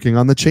 he's working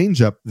on the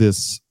changeup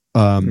this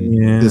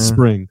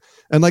spring.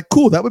 And like,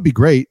 cool, that would be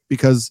great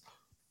because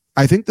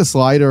I think the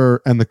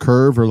slider and the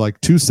curve are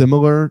like too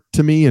similar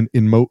to me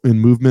in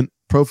movement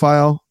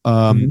profile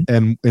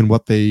and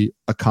what they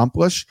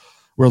accomplish.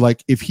 Where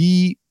like if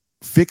he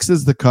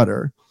fixes the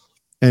cutter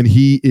and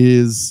he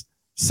is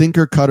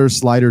sinker, cutter,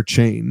 slider,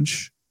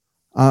 change,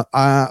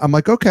 I'm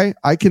like, okay,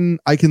 I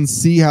can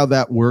see how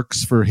that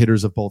works for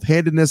hitters of both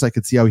handedness. I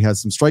could see how he has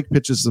some strike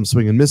pitches, some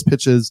swing and miss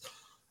pitches.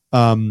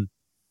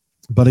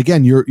 But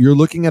again, you're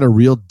looking at a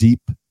real deep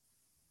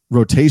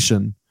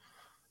rotation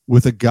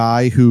with a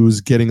guy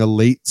who's getting a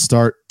late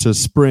start to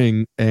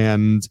spring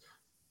and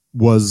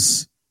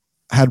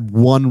had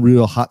one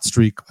real hot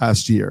streak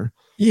last year.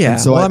 Yeah.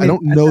 And so I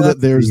don't know that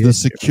there's the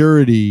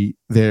security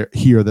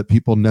here that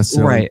people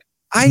necessarily. Right.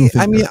 I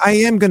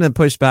am going to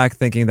push back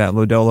thinking that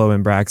Lodolo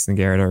and Braxton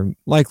Garrett are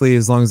likely,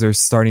 as long as they're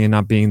starting and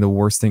not being the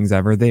worst things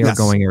ever, they are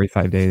going every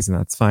 5 days, and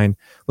that's fine.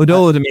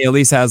 Lodolo to me at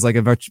least has like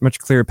a much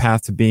clearer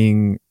path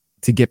to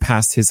get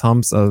past his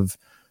humps of,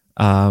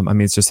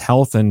 it's just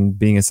health and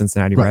being a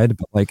Cincinnati Red,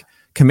 but like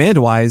command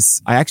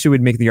wise, I actually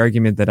would make the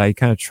argument that I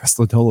kind of trust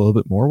Lodolo a little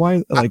bit more.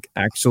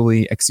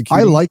 Actually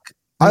executing.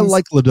 I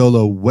like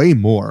Lodolo way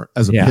more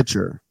as a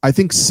pitcher. I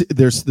think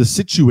there's the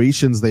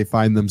situations they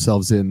find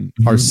themselves in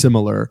are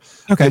similar.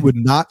 Okay. It would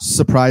not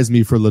surprise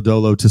me for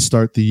Lodolo to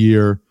start the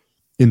year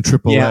in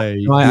AAA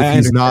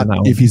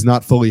if he's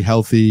not fully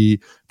healthy.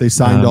 They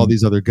signed all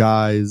these other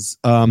guys.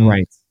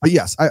 Right. But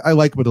yes, I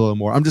like Lodolo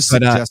more. I'm just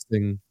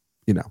suggesting,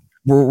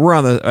 we're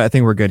on I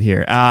think we're good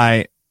here.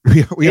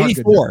 we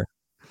 84.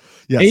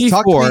 Yes,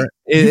 84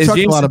 is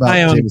James a lot about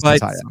Taillon,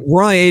 but Taillon.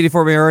 we're only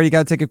 84. We already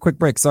got to take a quick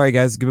break. Sorry,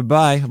 guys.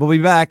 Goodbye. We'll be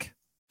back.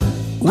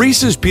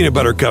 Reese's peanut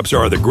butter cups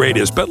are the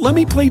greatest, but let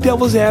me play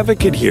devil's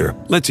advocate here.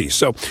 Let's see.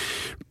 So,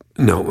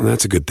 no,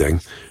 that's a good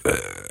thing.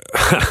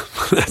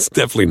 That's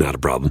definitely not a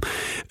problem.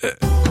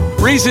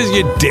 Reese's,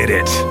 you did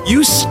it.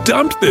 You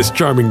stumped this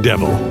charming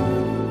devil.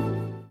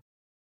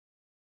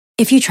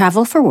 If you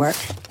travel for work,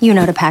 you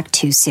know to pack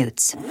 2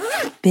 suits.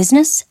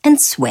 Business and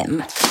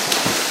swim.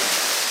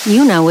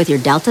 With your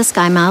Delta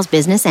SkyMiles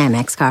Business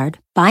Amex card,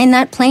 buying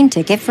that plane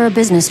ticket for a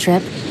business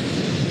trip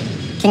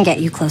can get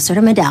you closer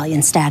to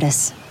medallion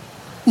status.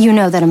 You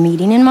know that a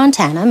meeting in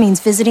Montana means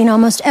visiting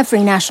almost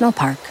every national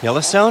park.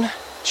 Yellowstone?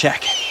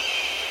 Check.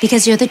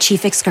 Because you're the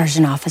chief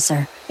excursion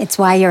officer. It's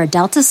why you're a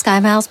Delta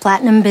SkyMiles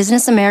Platinum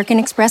Business American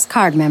Express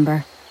card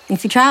member.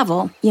 If you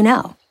travel, you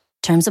know.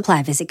 Terms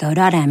apply. Visit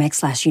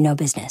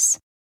go.amex/business.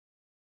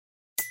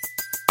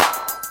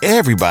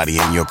 Everybody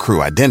in your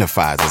crew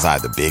identifies as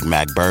either Big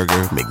Mac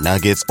Burger,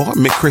 McNuggets, or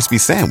McCrispy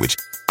Sandwich.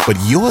 But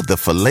you're the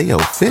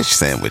Filet-O-Fish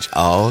Sandwich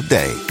all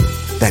day.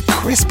 That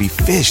crispy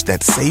fish,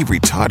 that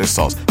savory tartar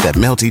sauce, that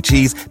melty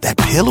cheese, that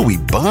pillowy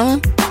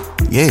bun.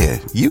 Yeah,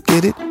 you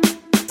get it.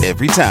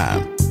 Every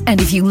time.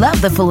 And if you love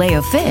the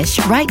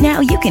Filet-O-Fish, right now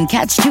you can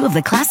catch 2 of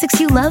the classics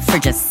you love for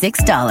just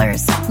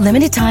 $6.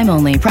 Limited time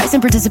only. Price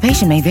and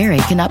participation may vary.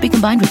 Cannot be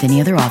combined with any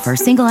other offer.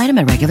 Single item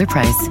at regular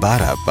price.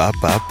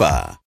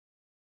 Ba-da-ba-ba-ba.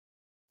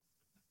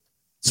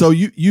 So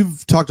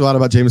you've talked a lot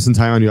about Jameson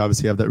Taillon. You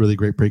obviously have that really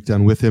great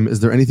breakdown with him.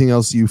 Is there anything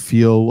else you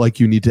feel like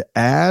you need to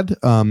add,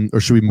 or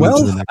should we move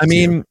to the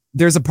next?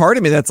 there's a part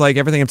of me that's like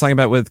everything I'm talking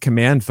about with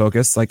command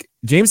focus. Like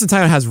Jameson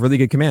Taillon has really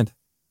good command.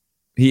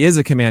 He is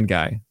a command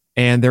guy.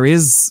 And there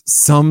is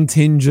some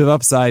tinge of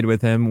upside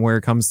with him where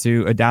it comes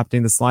to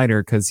adapting the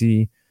slider, because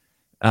he,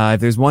 if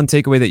there's one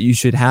takeaway that you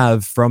should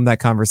have from that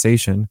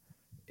conversation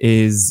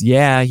is,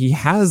 yeah, he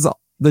has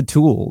the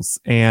tools.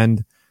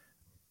 And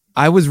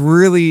I was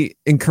really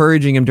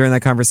encouraging him during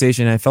that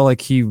conversation. I felt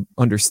like he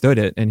understood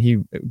it and he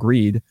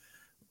agreed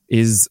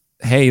is,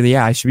 hey,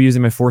 yeah, I should be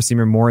using my four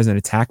seamer more as an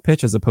attack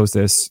pitch as opposed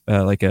to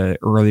like a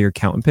earlier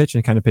count and pitch,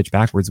 and kind of pitch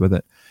backwards with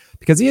it,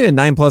 because he had a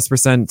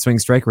 9+% swing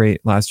strike rate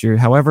last year.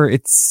 However,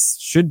 it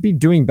should be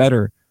doing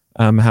better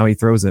how he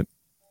throws it.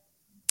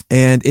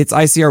 And its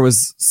ICR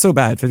was so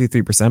bad,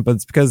 53%, but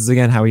it's because,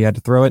 again, how he had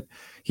to throw it.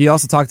 He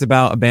also talked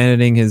about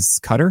abandoning his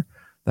cutter,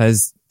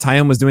 as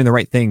Taillon was doing the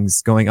right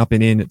things going up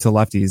and in to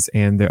lefties.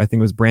 And I think it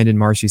was Brandon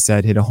Marsh, he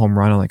said, hit a home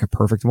run on like a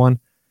perfect one.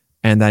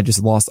 And that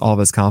just lost all of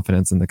his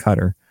confidence in the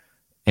cutter.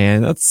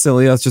 And that's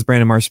silly. That's just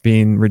Brandon Marsh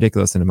being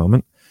ridiculous in a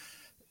moment.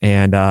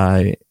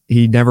 And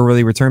he never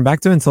really returned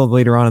back to it until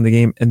later on in the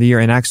game, in the year.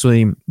 And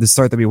actually, the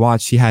start that we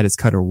watched, he had his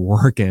cutter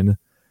working,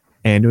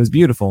 and it was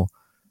beautiful.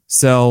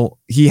 So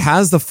he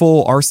has the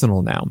full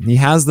arsenal now. He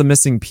has the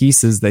missing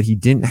pieces that he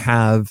didn't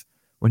have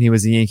when he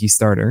was a Yankee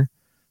starter.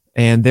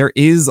 And there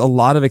is a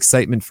lot of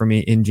excitement for me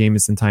in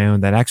Jameson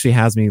Taillon that actually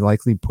has me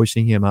likely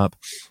pushing him up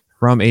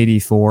from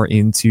 84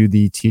 into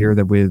the tier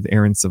that with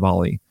Aaron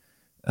Savali.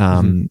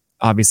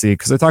 Obviously,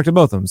 because I talked to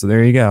both of them. So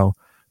there you go.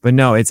 But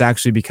no, it's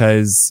actually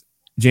because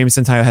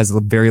Jameson Taillon has a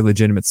very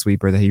legitimate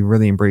sweeper that he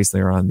really embraced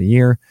later on in the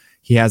year.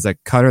 He has a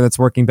cutter that's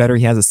working better.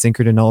 He has a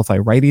sinker to nullify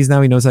righties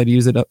now. He knows how to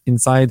use it up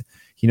inside.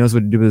 He knows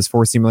what to do with his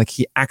four seamer. Like,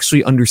 he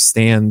actually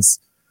understands.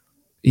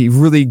 He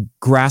really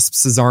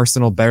grasps his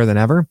arsenal better than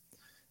ever.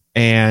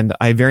 And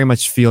I very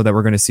much feel that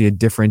we're going to see a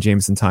different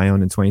Jameson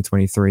Taillon in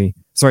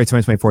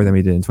 2024 than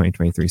we did in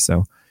 2023.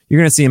 So you're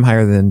going to see him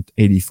higher than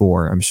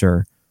 84, I'm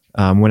sure.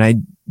 When I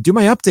do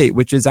my update,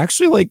 which is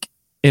actually like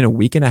in a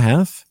week and a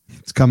half.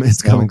 It's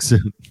coming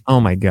soon. Oh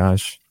my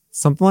gosh.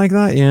 Something like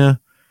that. Yeah.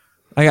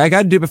 I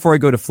got to do it before I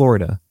go to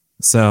Florida.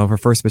 So for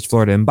First Pitch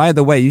Florida. And by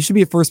the way, you should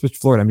be at First Pitch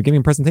Florida. I'm giving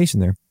a presentation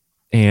there.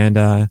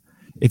 And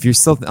if you're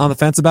still on the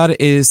fence about it,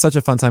 it is such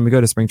a fun time to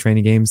go to spring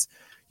training games.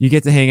 You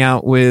get to hang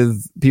out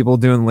with people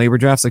doing labor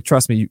drafts. Like,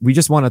 trust me, we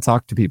just want to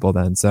talk to people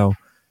then. So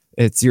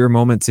it's your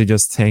moment to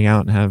just hang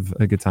out and have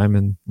a good time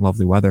in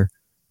lovely weather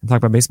and talk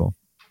about baseball.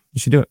 You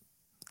should do it.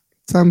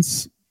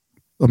 Sounds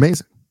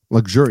amazing.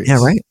 Luxurious.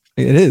 Yeah, right?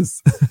 It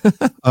is.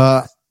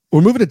 We're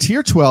moving to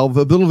tier 12,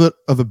 a little bit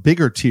of a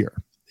bigger tier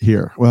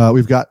here.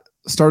 We've got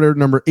starter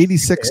number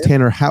 86,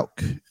 Tanner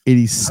Houck,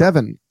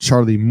 87,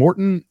 Charlie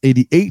Morton,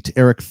 88,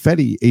 Eric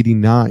Fetty,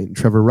 89,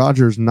 Trevor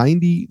Rogers,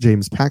 90,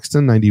 James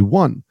Paxton,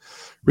 91,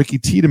 Ricky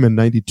Tiedemann,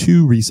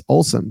 92, Reese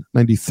Olson,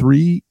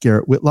 93,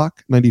 Garrett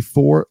Whitlock,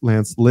 94,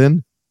 Lance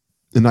Lynn,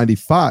 and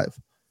 95,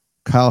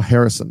 Kyle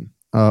Harrison.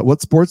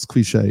 What sports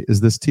cliche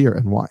is this tier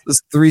and why?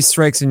 There's 3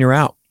 strikes and you're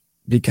out,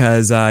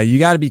 because you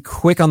got to be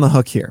quick on the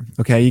hook here.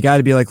 Okay. You got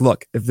to be like,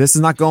 look, if this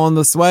is not going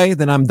this way,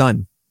 then I'm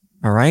done.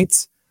 All right.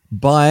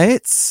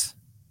 But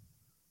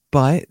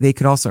they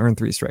could also earn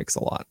 3 strikes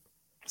a lot.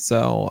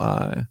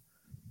 So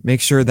make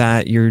sure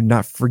that you're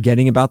not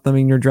forgetting about them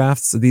in your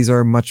drafts. So these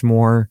are much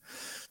more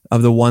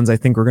of the ones I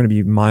think we're going to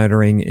be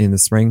monitoring in the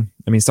spring.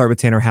 I mean, start with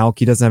Tanner Houck.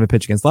 He doesn't have a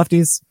pitch against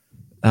lefties.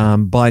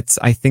 But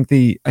I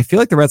feel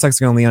like the Red Sox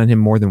are going to lean on him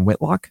more than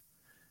Whitlock.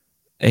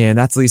 And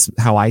that's at least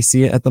how I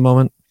see it at the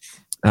moment.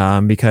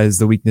 Because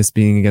the weakness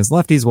being against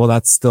lefties, well,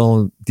 that's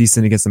still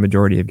decent against the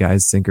majority of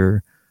guys,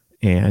 sinker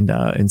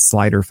and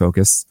slider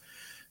focus.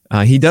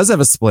 He does have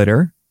a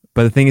splitter,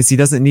 but the thing is, he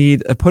doesn't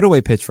need a put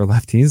away pitch for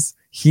lefties.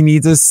 He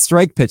needs a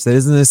strike pitch that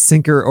isn't a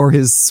sinker or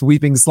his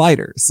sweeping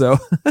slider. So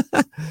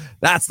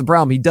that's the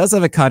problem. He does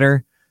have a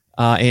cutter,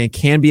 and it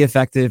can be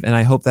effective. And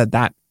I hope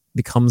that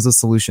becomes a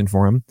solution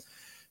for him.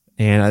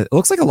 And it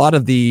looks like a lot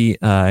of the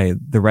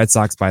Red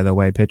Sox, by the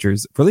way,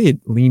 pitchers really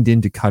leaned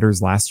into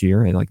cutters last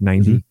year at like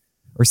 90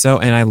 or so.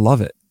 And I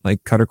love it.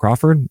 Like Cutter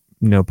Crawford,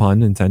 no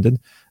pun intended.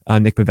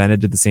 Nick Pavetta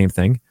did the same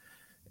thing.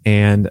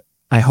 And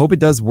I hope it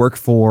does work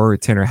for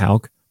Tanner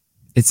Houck.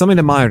 It's something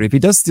to monitor. If he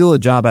does steal a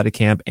job out of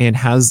camp and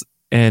has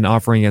an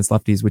offering against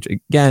lefties, which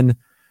again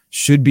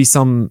should be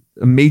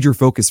a major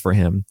focus for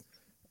him,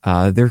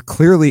 there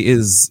clearly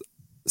is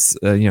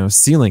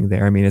ceiling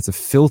there. I mean, it's a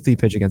filthy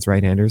pitch against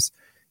right-handers.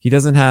 He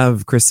doesn't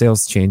have Chris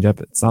Sale's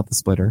changeup. It's not the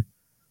splitter.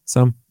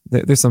 So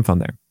there's some fun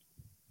there.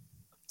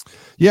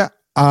 Yeah.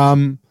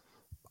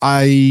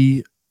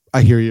 I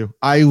hear you.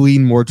 I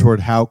lean more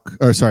toward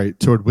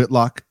toward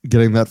Whitlock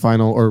getting that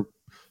final or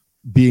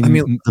being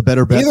the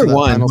better bet. Either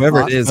one, whoever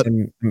spot, it is,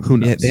 who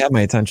knows? They have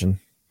my attention.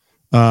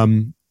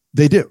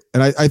 They do.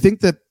 And I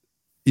think that,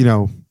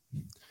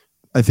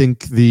 I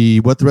think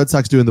what the Red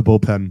Sox do in the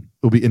bullpen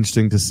will be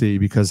interesting to see,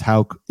 because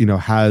Houck,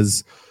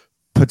 has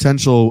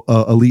potential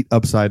elite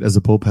upside as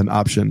a bullpen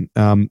option.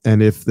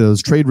 And if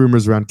those trade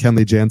rumors around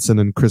Kenley Jansen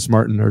and Chris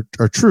Martin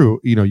are true,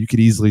 you could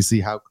easily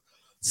see Houck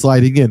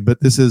sliding in.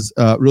 But this is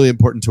really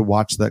important to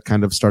watch that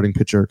kind of starting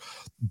pitcher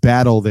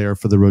battle there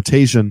for the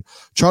rotation.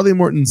 Charlie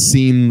Morton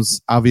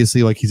seems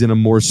obviously like he's in a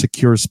more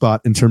secure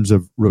spot in terms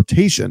of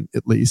rotation,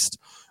 at least.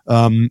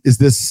 Is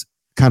this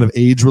kind of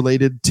age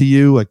related to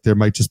you? Like there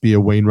might just be a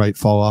Wainwright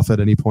fall off at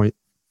any point?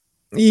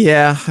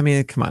 Yeah, I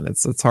mean, come on,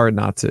 it's hard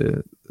not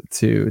to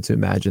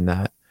imagine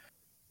that.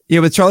 Yeah,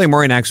 with Charlie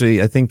Morton,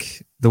 actually, I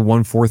think the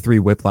 1.43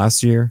 WHIP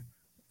last year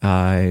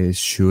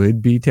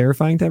should be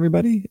terrifying to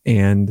everybody,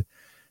 and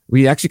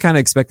we actually kind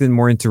of expected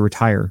Morton to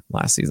retire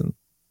last season.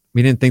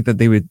 We didn't think that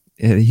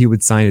he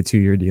would sign a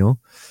 2-year deal.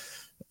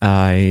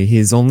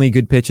 His only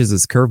good pitch is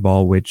his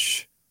curveball,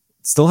 which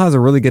still has a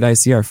really good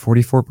ICR,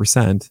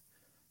 44%,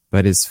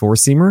 but his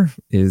four-seamer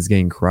is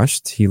getting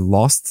crushed. He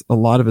lost a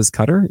lot of his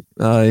cutter.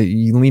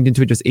 He leaned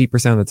into it just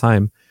 8% of the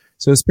time.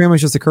 So it's pretty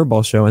much just a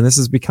curveball show, and this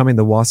is becoming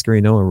the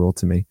Waskari-Noah rule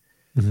to me.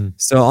 Mm-hmm.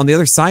 So on the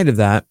other side of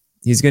that,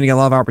 he's going to get a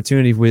lot of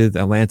opportunity with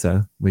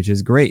Atlanta, which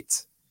is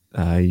great.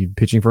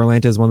 Pitching for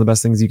Atlanta is one of the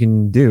best things you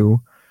can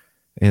do.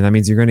 And that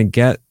means you're going to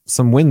get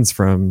some wins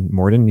from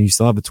Morton. You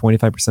still have a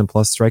 25%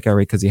 plus strikeout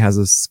rate because he has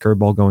this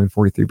curveball going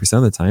 43%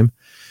 of the time.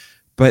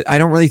 But I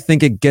don't really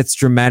think it gets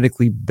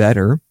dramatically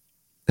better.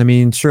 I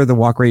mean, sure, the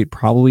walk rate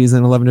probably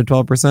isn't 11 to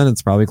 12%.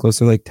 It's probably closer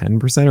to like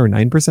 10% or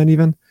 9%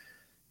 even.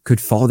 Could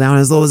fall down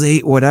as low as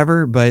 8,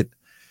 whatever. But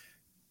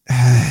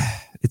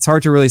it's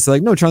hard to really say,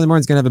 like, no, Charlie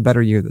Morton's going to have a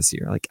better year this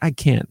year. Like, I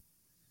can't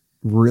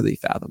really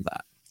fathom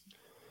that.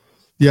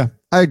 Yeah,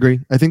 I agree.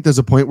 I think there's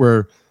a point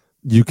where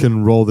you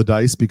can roll the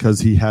dice because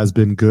he has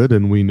been good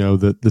and we know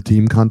that the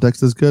team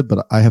context is good,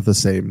 but I have the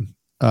same.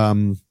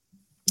 I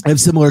have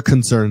similar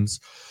concerns.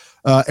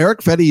 Eric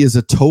Fetty is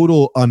a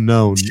total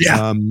unknown.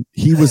 Yeah.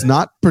 He was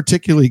not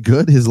particularly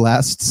good his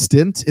last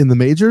stint in the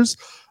majors.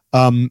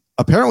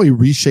 Apparently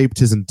reshaped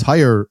his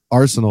entire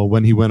arsenal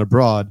when he went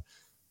abroad,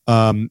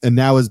 and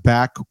now is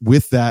back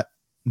with that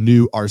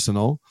new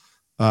arsenal.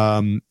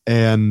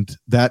 And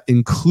that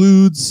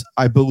includes,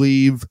 I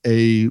believe,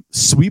 a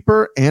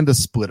sweeper and a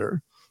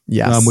splitter.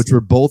 Yes. Which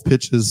were both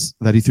pitches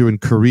that he threw in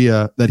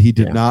Korea that he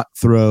did not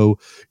throw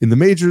in the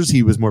majors.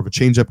 He was more of a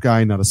changeup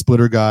guy, not a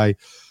splitter guy.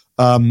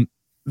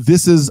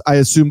 This is, I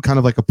assume, kind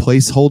of like a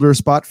placeholder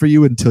spot for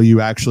you until you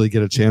actually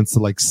get a chance to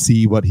like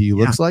see what he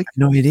looks like.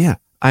 No idea.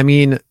 I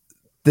mean,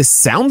 this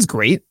sounds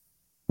great.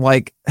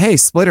 Like, hey,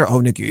 splitter.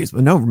 Oh, Nick Hughes.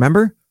 But no,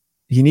 remember,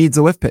 he needs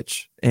a whiff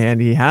pitch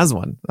and he has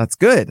one. That's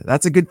good.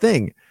 That's a good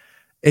thing.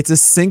 It's a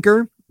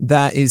sinker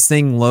that is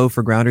staying low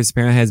for grounders.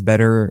 Apparently has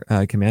better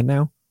command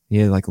now. He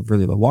had like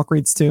really low walk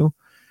rates too.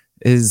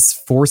 His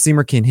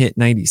four-seamer can hit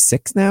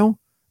 96 now.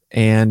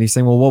 And he's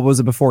saying, well, what was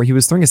it before? He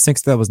was throwing a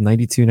sixth that was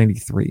 92,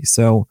 93.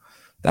 So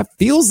that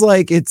feels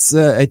like it's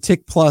a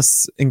tick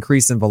plus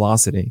increase in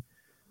velocity.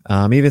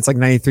 Even if it's like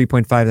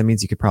 93.5, that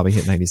means you could probably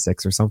hit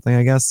 96 or something,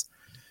 I guess.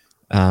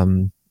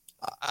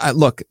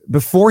 Look,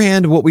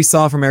 beforehand, what we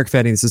saw from Eric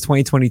Fetty, this is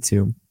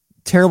 2022.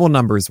 Terrible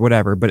numbers,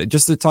 whatever. But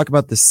just to talk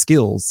about the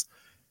skills,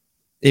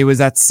 it was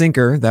that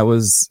sinker that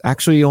was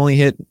actually only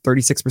hit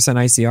 36%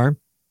 ICR,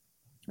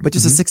 but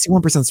just a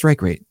 61%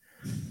 strike rate.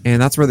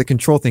 And that's where the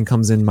control thing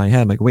comes in my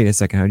head. I'm like, wait a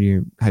second, how do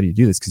you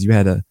do this? Because you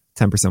had a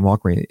 10%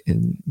 walk rate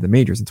in the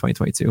majors in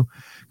 2022.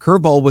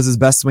 Curveball was his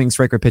best swing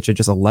strike rate pitch at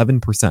just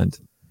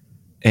 11%.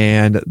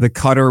 And the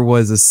cutter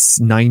was a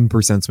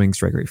 9% swing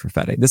strike rate for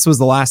Fetty. This was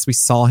the last we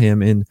saw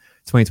him in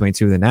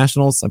 2022, the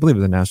Nationals. I believe it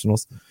was the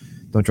Nationals.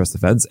 Don't trust the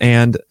Feds.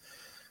 And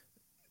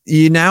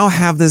you now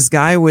have this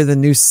guy with a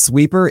new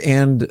sweeper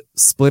and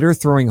splitter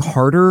throwing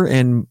harder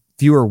and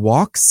fewer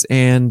walks.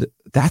 And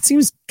that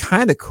seems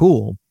kind of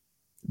cool.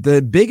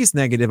 The biggest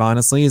negative,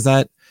 honestly, is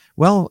that,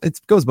 well, it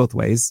goes both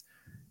ways,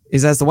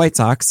 is as the White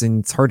Sox,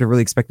 and it's hard to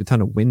really expect a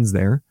ton of wins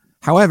there.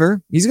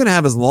 However, he's going to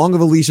have as long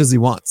of a leash as he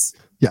wants.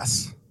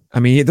 Yes. I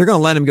mean, they're going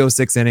to let him go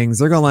 6 innings.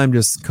 They're going to let him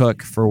just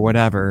cook for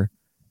whatever.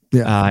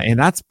 Yeah. And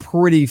that's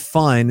pretty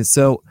fun.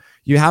 So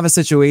you have a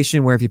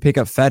situation where if you pick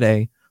up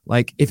Fede,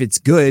 like if it's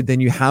good, then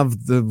you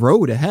have the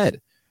road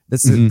ahead.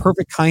 This is a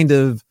perfect kind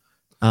of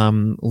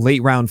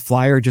late round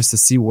flyer just to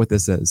see what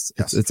this is.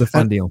 Yes. It's a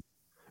fun deal.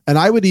 And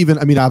I would even,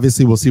 I mean,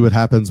 obviously we'll see what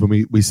happens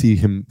when we see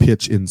him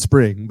pitch in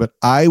spring, but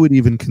I would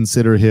even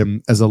consider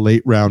him as a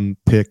late round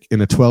pick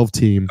in a 12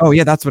 team. Oh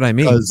yeah, that's what I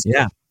mean.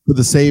 Yeah. For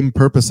the same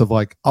purpose of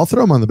like, I'll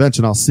throw him on the bench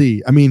and I'll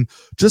see. I mean,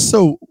 just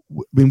so,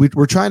 I mean,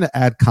 we're trying to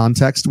add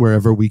context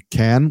wherever we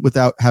can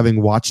without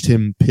having watched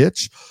him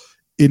pitch.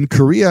 In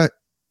Korea,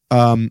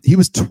 he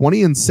was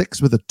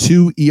 20-6 with a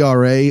 2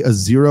 ERA, a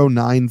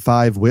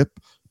 0.95 whip,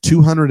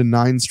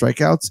 209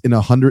 strikeouts in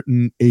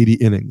 180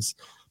 innings.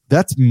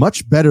 That's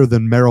much better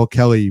than Merrill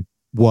Kelly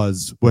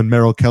was when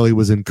Merrill Kelly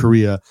was in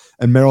Korea.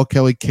 And Merrill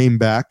Kelly came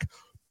back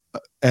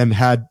and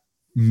had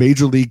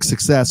major league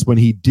success when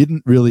he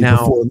didn't really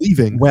before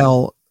leaving.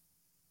 Well,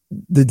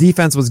 the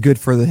defense was good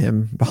for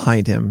him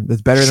behind him.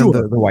 That's better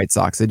than the White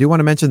Sox. I do want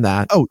to mention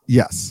that. Oh,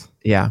 yes.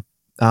 Yeah.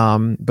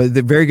 But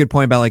the very good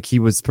point about like he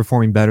was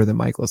performing better than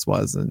Michaelis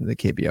was, and the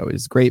KBO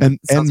is great. And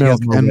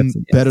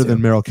better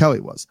than Merrill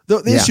Kelly was.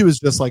 The issue is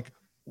just like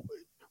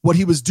what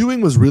he was doing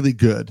was really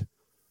good.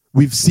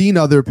 We've seen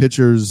other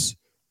pitchers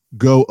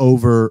go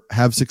over,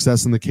 have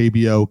success in the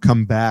KBO,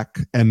 come back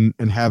and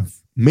have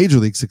major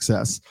league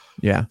success.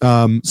 Yeah.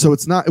 So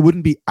it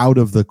wouldn't be out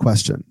of the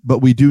question, but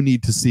we do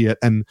need to see it.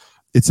 And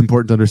it's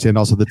important to understand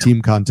also the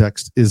team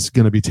context is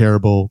going to be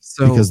terrible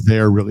because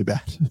they're really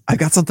bad. I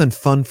got something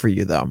fun for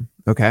you though.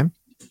 Okay.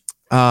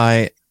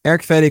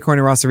 Eric Fedde,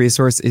 according to Roster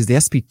Resource, is the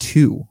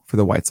SP2 for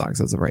the White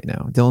Sox as of right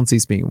now. Dylan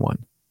Cease being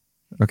 1.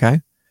 Okay.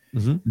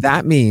 Mm-hmm.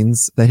 That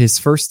means that his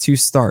first 2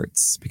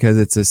 starts, because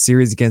it's a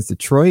series against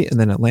Detroit and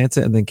then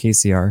Atlanta and then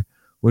KCR,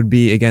 would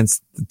be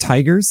against the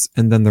Tigers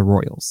and then the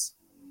Royals.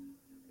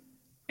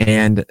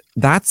 And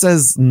that's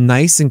as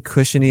nice and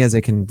cushiony as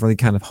I can really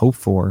kind of hope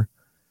for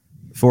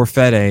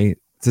Fedde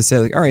to say,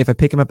 like, all right, if I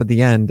pick him up at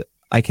the end,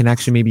 I can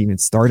actually maybe even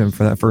start him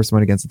for that first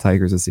one against the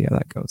Tigers to see how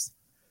that goes.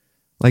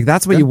 Like,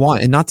 that's what you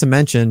want. And not to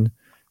mention,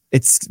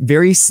 it's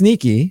very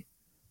sneaky,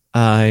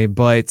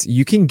 but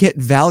you can get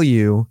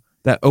value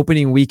that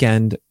opening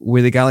weekend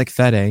with a guy like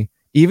Fedde.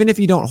 Even if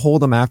you don't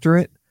hold him after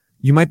it,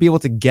 you might be able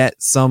to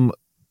get some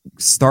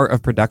start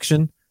of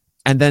production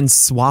and then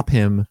swap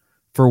him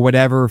for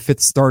whatever 5th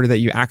starter that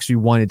you actually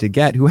wanted to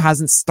get who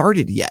hasn't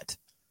started yet.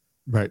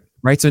 Right.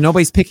 So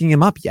nobody's picking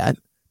him up yet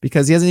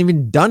because he hasn't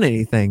even done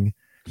anything.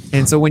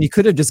 And so when you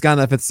could have just gotten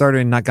that 5th starter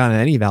and not gotten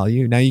any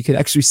value, now you could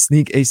actually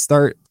sneak a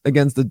start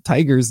against the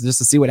Tigers just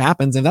to see what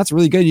happens. And that's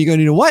really good. You go,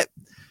 you know what?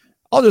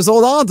 I'll just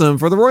hold on to him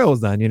for the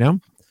Royals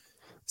then,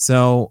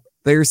 So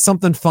there's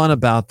something fun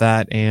about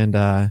that.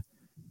 And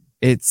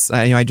it's,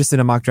 I just did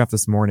a mock draft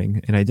this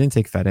morning and I didn't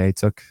take Fedde. I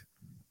took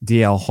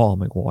DL Hall. I'm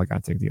like, well, I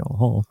got to take DL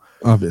Hall.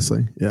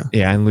 Obviously. Yeah.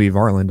 Yeah. And Louis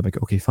Varland. I'm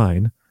like, okay,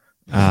 fine.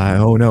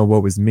 Oh no,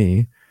 what was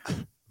me?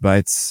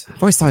 But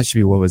I've always thought it should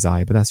be what was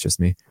I, but that's just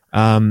me.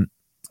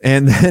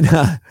 And then,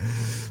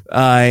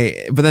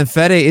 but then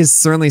Fedde is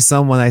certainly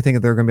someone I think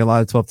that there are going to be a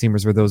lot of 12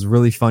 teamers where those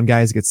really fun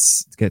guys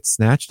get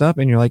snatched up,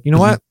 and you're like, you know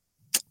what?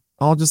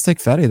 I'll just take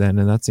Fedde then,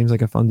 and that seems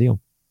like a fun deal.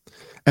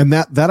 And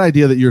that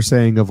idea that you're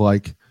saying of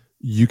like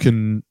you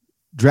can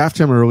draft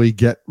him early,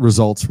 get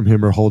results from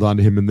him, or hold on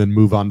to him and then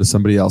move on to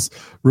somebody else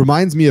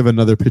reminds me of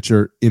another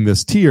pitcher in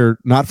this tier,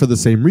 not for the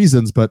same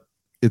reasons, but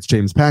it's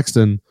James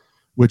Paxton,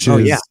 which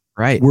is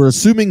right. We're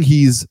assuming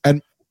he's,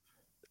 and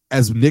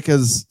as Nick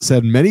has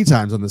said many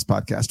times on this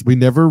podcast, we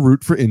never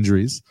root for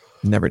injuries.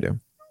 Never do.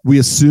 We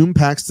assume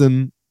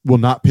Paxton will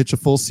not pitch a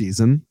full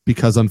season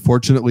because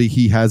unfortunately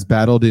he has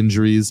battled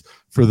injuries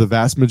for the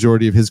vast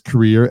majority of his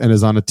career and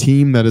is on a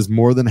team that is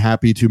more than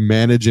happy to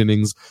manage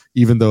innings,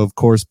 even though, of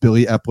course,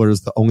 Billy Epler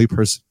is the only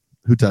person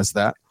who does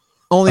that.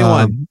 Only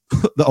one.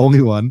 The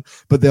only one,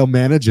 but they'll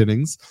manage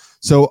innings.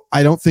 So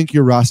I don't think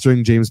you're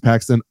rostering James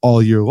Paxton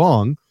all year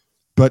long,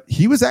 but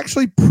he was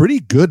actually pretty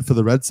good for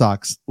the Red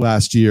Sox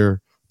last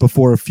year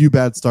before a few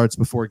bad starts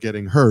before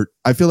getting hurt.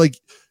 I feel like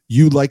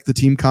you like the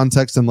team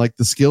context and like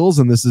the skills,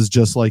 and this is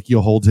just like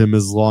you'll hold him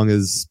as long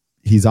as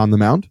he's on the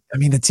mound. I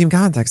mean, the team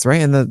context, right?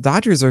 And the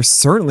Dodgers are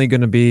certainly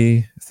going to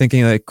be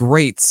thinking like,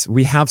 great,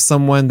 we have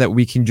someone that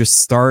we can just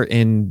start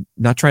and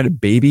not try to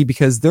baby,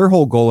 because their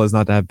whole goal is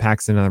not to have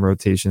Paxton on a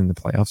rotation in the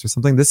playoffs or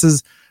something. This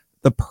is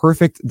the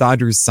perfect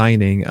Dodgers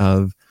signing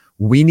of,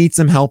 we need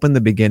some help in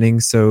the beginning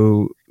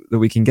so that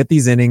we can get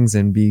these innings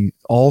and be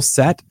all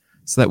set,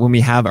 so that when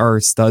we have our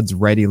studs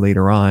ready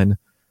later on,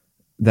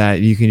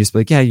 that you can just be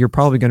like, yeah, you're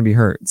probably going to be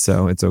hurt,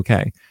 so it's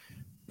okay.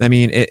 I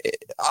mean,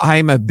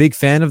 I'm a big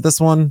fan of this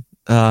one.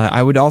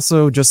 I would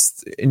also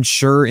just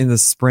ensure in the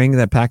spring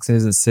that Paxton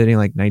isn't sitting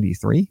like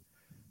 93.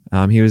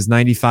 He was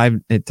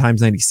 95 at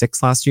times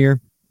 96 last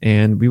year,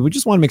 and we would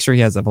just want to make sure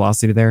he has that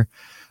velocity there.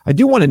 I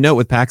do want to note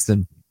with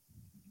Paxton,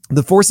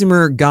 the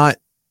four-seamer got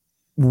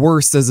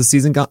worse as the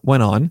season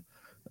went on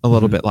a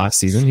little bit last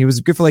season. He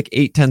was good for like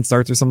 8-10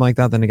 starts or something like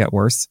that. Then it got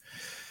worse.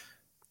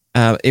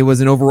 It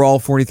was an overall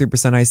 43%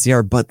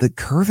 ICR, but the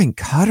curve and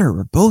cutter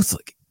were both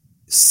like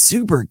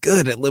super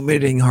good at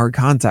limiting hard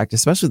contact,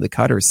 especially the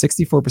cutter.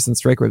 64%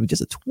 strike rate with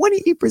just a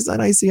 28%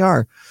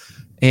 ICR.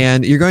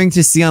 And you're going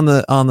to see on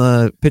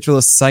the Pitcher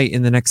List site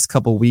in the next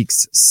couple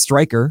weeks,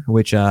 Striker,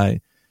 which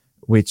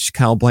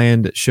Kyle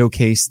Bland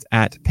showcased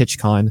at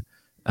PitchCon,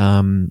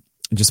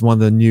 just one of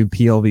the new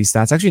PLV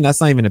stats. Actually,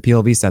 that's not even a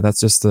PLV stat. That's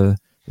just the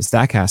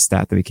StatCast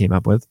stat that we came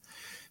up with.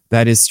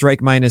 That is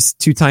strike minus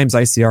 2 times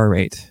ICR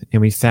rate.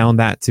 And we found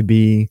that to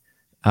be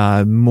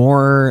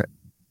more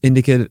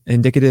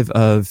indicative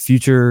of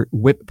future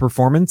whip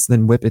performance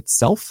than whip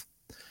itself,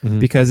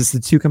 because it's the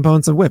 2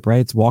 components of whip, right?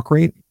 It's walk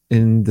rate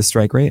and the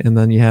strike rate. And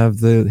then you have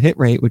the hit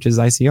rate, which is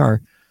ICR.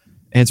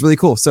 And it's really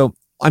cool. So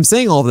I'm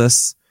saying all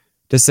this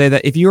to say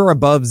that if you're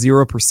above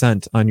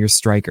 0% on your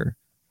striker,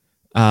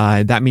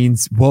 that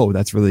means, whoa,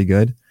 that's really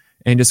good.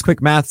 And just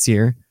quick maths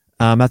here.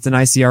 That's an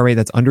ICR rate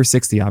that's under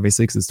 60,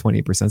 obviously, because it's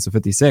 20%, so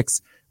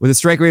 56. With a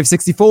strike rate of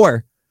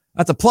 64,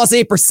 that's a plus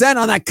 8%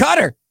 on that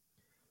cutter.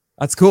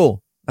 That's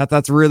cool.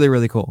 That's really,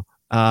 really cool.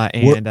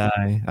 And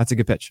that's a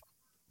good pitch.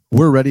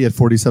 We're ready at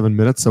 47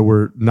 minutes, so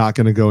we're not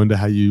going to go into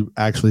how you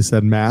actually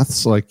said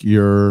maths like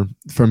you're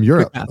from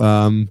Europe.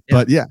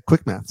 But yeah,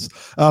 quick maths.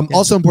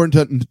 Also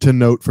important to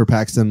note for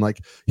Paxton, like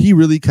he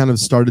really kind of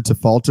started to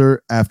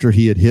falter after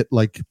he had hit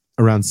like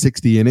around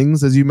 60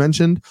 innings, as you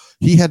mentioned.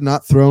 He had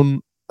not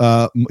thrown.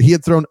 He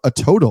had thrown a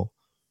total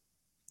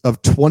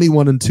of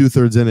 21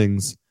 2/3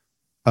 innings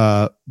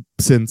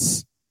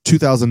since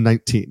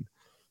 2019.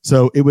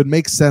 So it would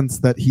make sense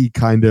that he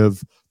kind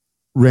of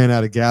ran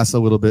out of gas a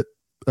little bit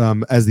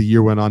as the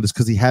year went on, just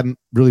because he hadn't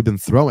really been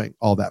throwing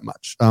all that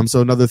much. So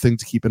another thing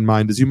to keep in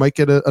mind is you might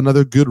get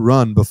another good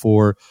run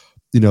before,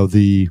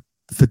 the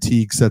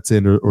fatigue sets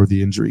in or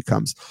the injury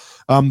comes.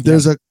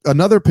 There's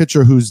another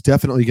pitcher who's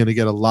definitely going to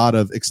get a lot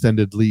of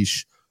extended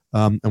leash,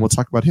 and we'll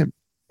talk about him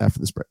after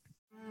this break.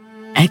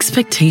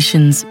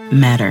 Expectations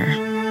matter.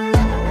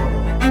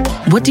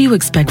 What do you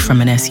expect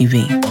from an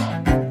SUV?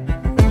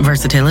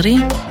 Versatility?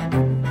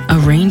 A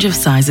range of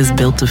sizes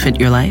built to fit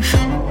your life?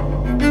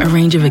 A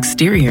range of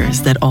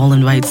exteriors that all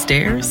invite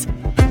stares?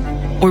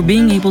 Or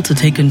being able to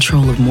take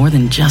control of more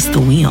than just the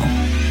wheel?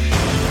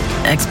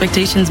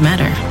 Expectations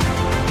matter,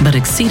 but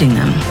exceeding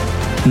them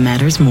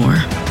matters more.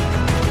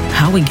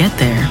 How we get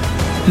there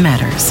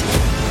matters.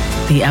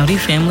 The Audi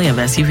family of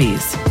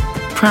SUVs.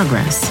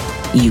 Progress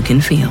you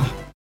can feel.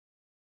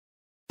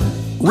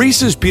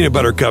 Reese's peanut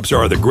butter cups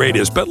are the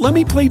greatest, but let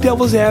me play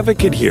devil's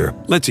advocate here.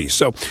 Let's see.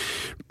 So,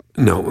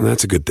 no,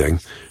 that's a good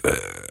thing.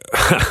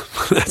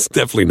 That's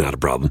definitely not a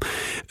problem.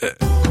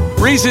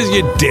 Reese's,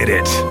 you did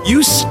it.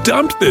 You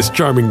stumped this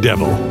charming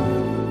devil.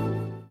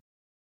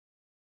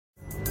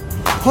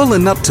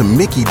 Pulling up to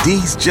Mickey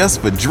D's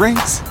just for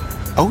drinks?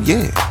 Oh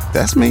yeah,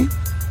 that's me.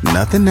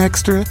 Nothing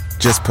extra,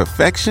 just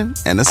perfection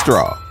and a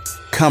straw.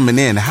 Coming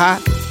in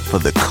hot for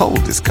the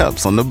coldest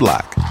cups on the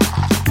block.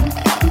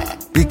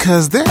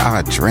 Because there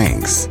are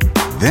drinks.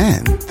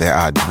 Then there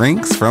are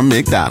drinks from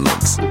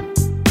McDonald's.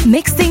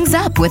 Mix things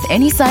up with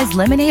any size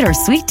lemonade or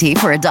sweet tea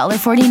for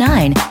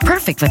 $1.49.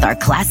 Perfect with our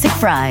classic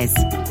fries.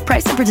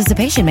 Price and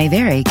participation may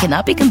vary.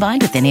 Cannot be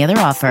combined with any other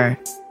offer.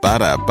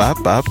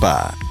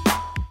 Ba-da-ba-ba-ba.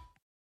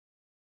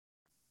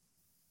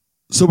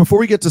 So before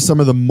we get to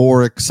some of the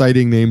more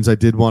exciting names, I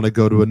did want to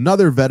go to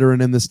another veteran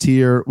in this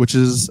tier, which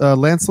is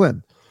Lance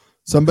Lynn.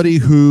 Somebody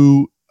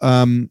who,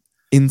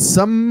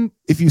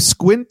 if you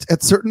squint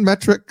at certain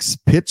metrics,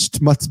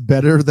 pitched much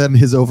better than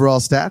his overall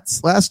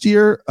stats last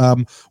year,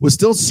 was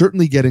still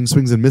certainly getting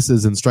swings and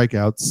misses and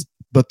strikeouts,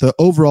 but the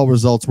overall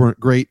results weren't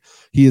great.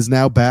 He is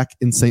now back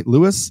in St.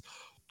 Louis.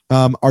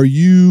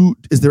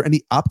 Is there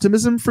any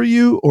optimism for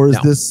you, or is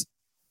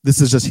this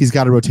is just he's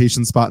got a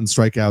rotation spot in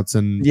strikeouts?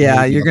 And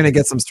you're going to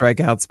get some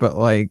strikeouts, but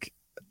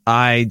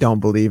I don't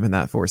believe in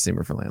that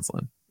four-seamer for Lance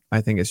Lynn.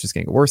 I think it's just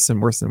getting worse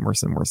and worse and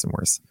worse and worse and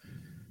worse.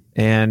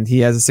 And he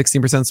has a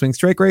 16% swing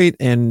strike rate,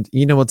 and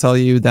will tell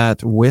you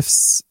that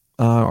whiffs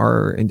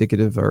are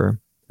indicative or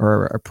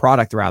a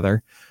product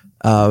rather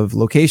of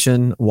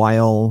location,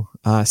 while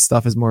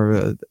stuff is more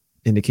of an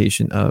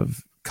indication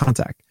of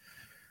contact,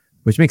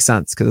 which makes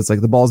sense because it's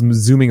like the ball's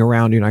zooming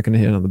around. You're not going to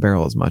hit it on the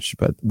barrel as much,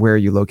 but where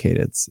you locate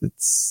it,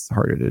 it's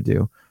harder to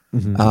do.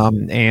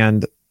 Mm-hmm.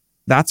 And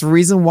that's the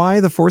reason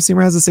why the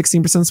four-seamer has a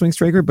 16% swing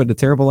strike rate, but a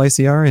terrible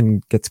ICR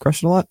and gets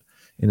crushed a lot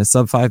in a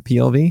sub 5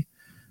 PLV,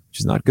 which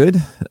is not good.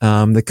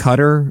 The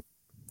cutter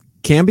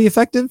can be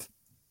effective,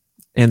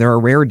 and there are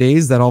rare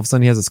days that all of a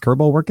sudden he has his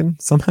curveball working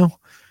somehow.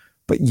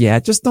 But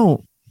just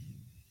don't.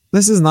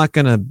 This is not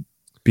going to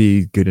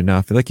be good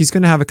enough. He's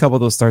going to have a couple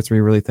of those starts where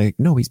you really think,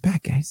 no, he's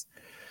back, guys.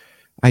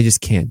 I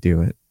just can't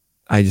do it.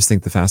 I just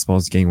think the fastball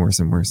is getting worse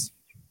and worse.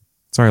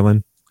 Sorry,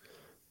 Lynn.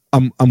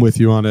 I'm with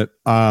you on it.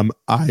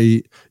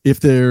 If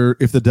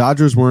the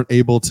Dodgers weren't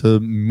able to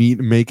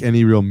make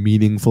any real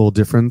meaningful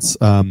difference,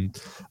 I'm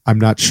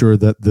not sure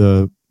that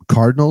the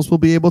Cardinals will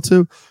be able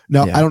to.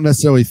 Now, I don't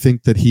necessarily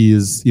think that he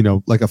is,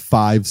 like a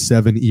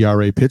 5.7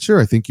 ERA pitcher.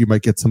 I think you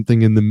might get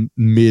something in the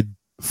mid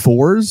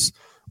 4s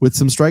with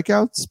some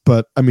strikeouts.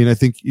 But I mean, I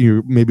think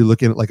you're maybe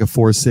looking at like a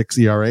 4.6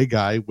 ERA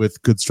guy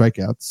with good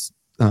strikeouts.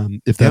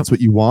 If that's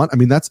what you want. I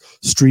mean, that's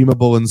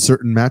streamable in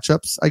certain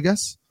matchups, I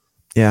guess.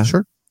 Yeah,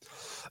 sure.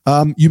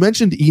 You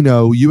mentioned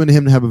Eno. You and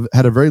him have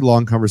had a very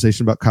long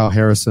conversation about Kyle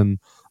Harrison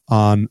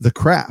on The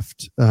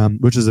Craft,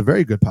 which is a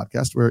very good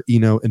podcast where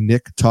Eno and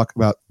Nick talk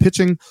about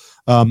pitching.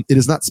 It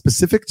is not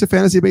specific to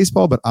fantasy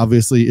baseball, but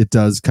obviously it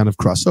does kind of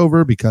cross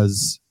over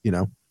because,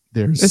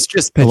 there's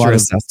just a lot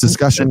of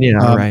discussion.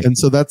 Right. And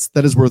so that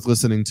is worth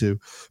listening to.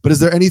 But is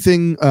there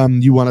anything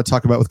you want to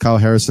talk about with Kyle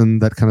Harrison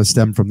that kind of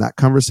stemmed from that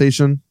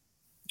conversation?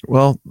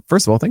 Well,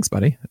 first of all, thanks,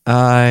 buddy.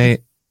 I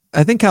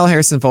think Kyle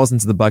Harrison falls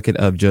into the bucket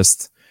of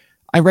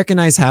I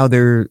recognize how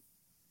there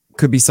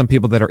could be some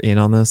people that are in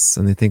on this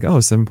and they think,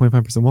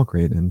 7.5% walk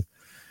rate. And,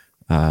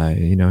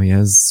 he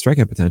has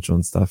strikeout potential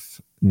and stuff.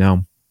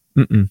 No,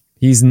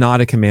 he's not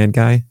a command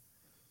guy.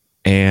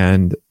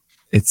 And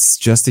it's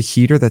just a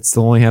heater that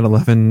still only had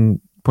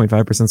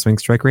 11.5% swing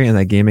strike rate. And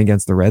that game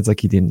against the Reds,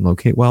 he didn't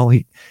locate well.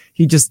 He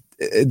just,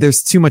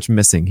 there's too much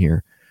missing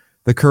here.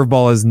 The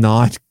curveball is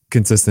not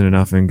consistent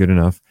enough and good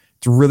enough.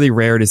 It's really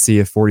rare to see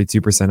a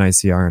 42%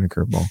 ICR on a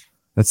curveball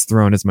that's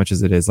thrown as much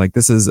as it is.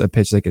 This is a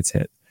pitch that gets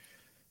hit.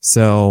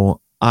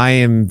 So I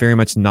am very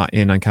much not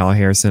in on Kyle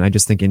Harrison. I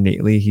just think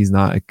innately he's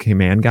not a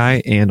command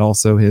guy, and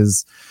also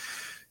his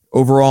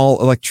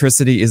overall,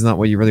 electricity is not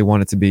what you really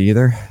want it to be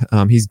either.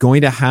 He's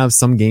going to have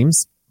some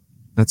games.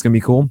 That's going to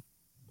be cool.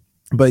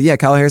 But yeah,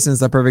 Kyle Harrison is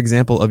that perfect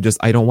example of just,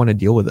 I don't want to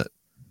deal with it.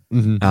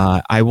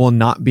 Mm-hmm. I will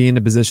not be in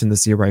a position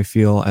this year where I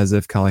feel as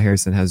if Kyle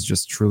Harrison has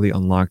just truly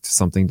unlocked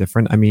something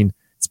different. I mean,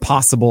 it's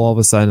possible all of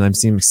a sudden I'm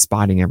seeing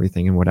spotting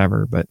everything and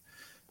whatever, but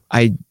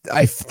I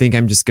think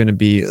I'm just going to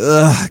be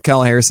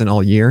Kyle Harrison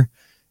all year.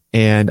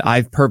 And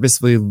I've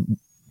purposefully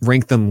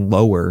ranked them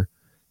lower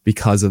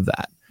because of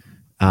that.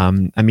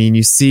 I mean,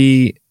 you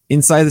see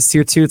inside this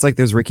tier 2, it's like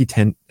there's Ricky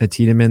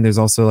Tiedemann. There's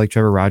also like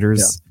Trevor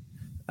Rogers.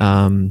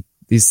 Yeah.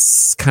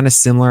 These kind of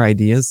similar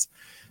ideas.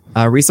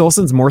 Reese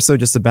Olson's more so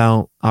just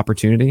about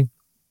opportunity.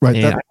 Right.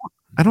 And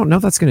I don't know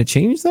if that's going to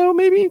change though,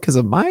 maybe because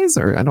of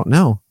Mize, or I don't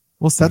know.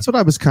 We'll see. That's what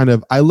I was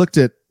I looked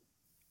at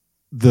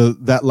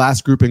that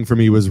last grouping for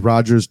me was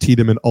Rogers,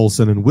 Tiedemann,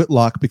 Olson, and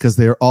Whitlock, because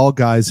they are all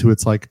guys who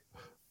it's like,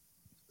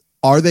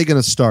 are they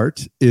going to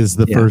start is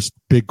the first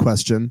big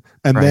question.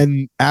 And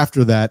then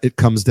after that, it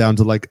comes down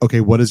to like,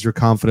 okay, what is your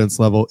confidence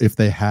level if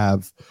they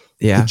have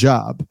the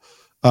job?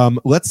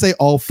 Let's say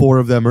all 4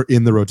 of them are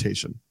in the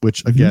rotation,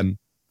 which again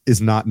is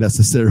not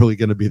necessarily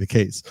going to be the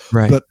case.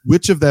 Right. But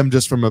which of them,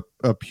 just from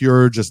a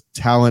pure just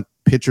talent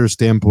pitcher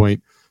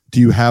standpoint,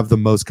 do you have the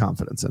most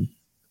confidence in?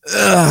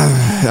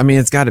 I mean,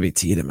 it's got to be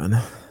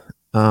Tiedemann.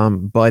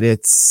 But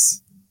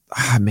it's,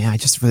 man, I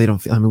just really don't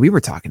feel, I mean, we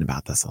were talking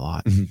about this a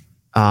lot.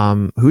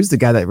 Who's the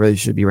guy that really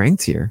should be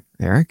ranked here,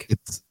 Eric?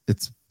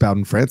 It's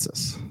Bowden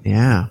Francis.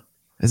 Yeah.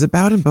 Is it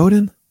Bowden?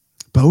 Bowden?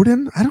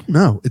 I don't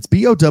know. It's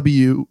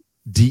Bowden.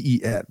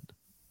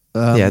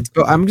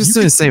 I'm just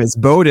going to say it's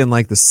Bowden,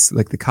 like this,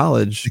 like the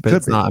college, but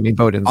it's not. I mean,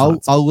 Bowden.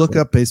 I'll look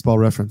up Baseball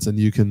Reference and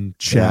you can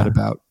chat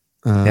about.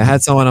 I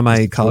had someone on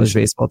my college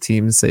baseball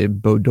team say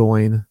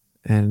Bowdoin,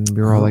 and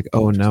we were all like,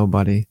 "Oh no,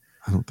 buddy."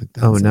 I don't think.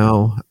 That's Oh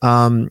no.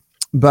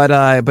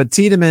 But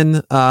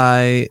Tiedemann,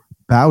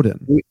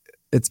 Bowden.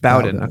 It's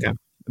Bowden. Okay,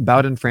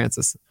 Bowden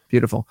Francis,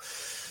 beautiful.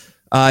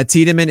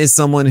 Tiedemann is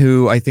someone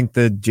who I think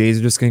the Jays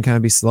are just going to kind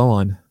of be slow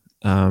on,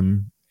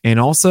 and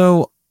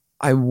also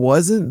I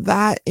wasn't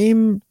that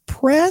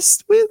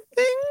impressed with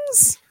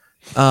things.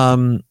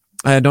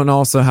 I don't know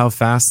also how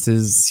fast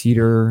his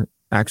heater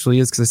actually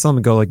is, because I saw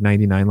him go like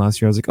 99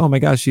 last year. I was like, oh my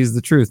gosh, he's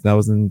the truth. That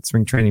was in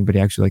spring training, but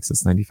he actually likes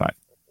this 95.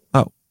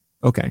 Oh,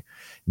 okay.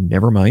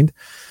 Never mind.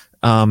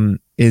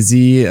 Is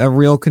he a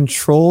real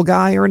control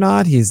guy or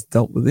not? He's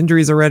dealt with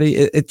injuries already.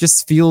 It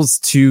just feels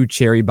too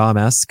cherry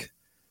bomb-esque.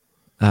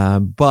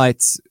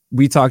 But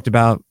we talked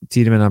about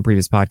Tiedemann on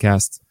previous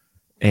podcasts,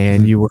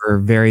 and you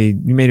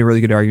made a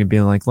really good argument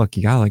being like, look,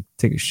 you gotta like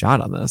take a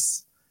shot on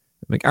this.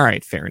 I'm like, all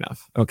right, fair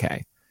enough.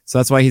 Okay. So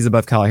that's why he's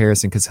above Kyle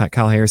Harrison, because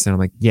Kyle Harrison, I'm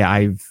like, yeah,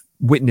 I've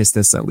witnessed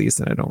this at least,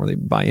 and I don't really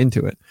buy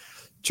into it.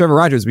 Trevor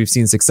Rogers, we've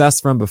seen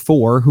success from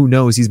before. Who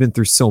knows? He's been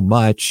through so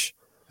much.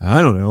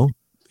 I don't know.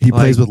 He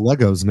plays with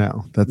Legos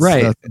now. That's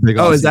right. That's big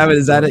is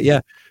that it?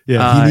 Yeah.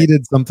 Yeah. He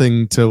needed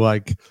something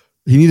to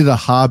he needed a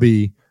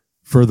hobby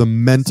for the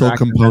mental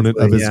component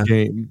of his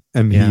game.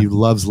 And he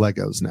loves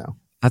Legos now.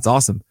 That's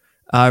awesome.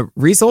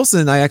 Reese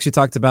Olson, I actually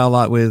talked about a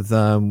lot with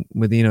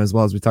Eno as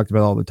well, as we talked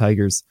about all the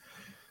Tigers.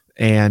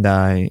 And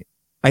I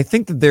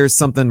think that there's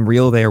something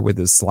real there with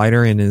his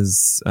slider and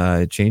his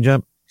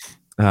changeup.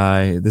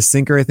 The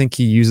sinker, I think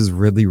he uses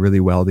really, really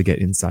well to get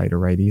inside or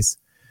righties.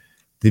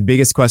 The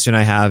biggest question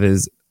I have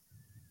is,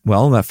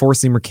 well, that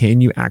four-seamer,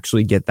 can you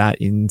actually get that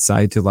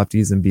inside to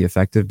lefties and be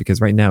effective? Because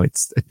right now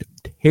it's a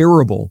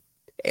terrible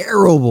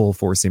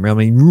four-seamer. I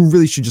mean, you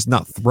really should just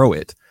not throw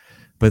it.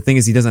 But the thing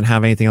is, he doesn't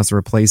have anything else to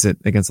replace it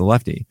against a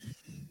lefty.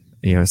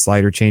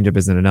 Slider, changeup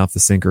isn't enough.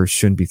 The sinker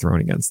shouldn't be thrown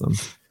against them.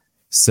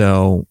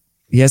 So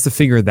he has to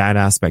figure that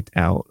aspect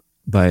out.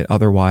 But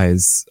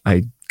otherwise,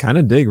 I kind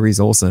of dig Reese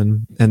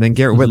Olson. And then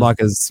Garrett Whitlock,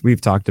 as we've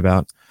talked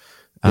about.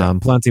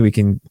 Plenty we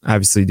can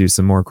obviously do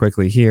some more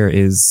quickly here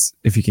is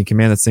if you can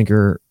command that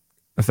sinker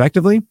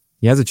effectively,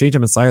 he has a changeup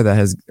and slider that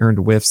has earned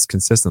whiffs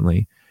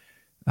consistently.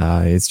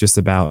 It's just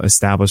about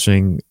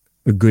establishing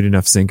a good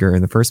enough sinker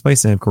in the first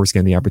place, and of course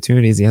getting the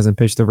opportunities. He hasn't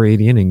pitched over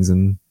 80 innings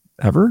in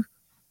ever,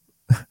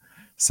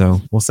 so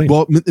we'll see.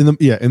 Well,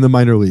 in the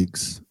minor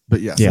leagues,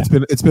 but yes,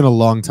 it's been a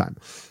long time.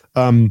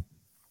 I'm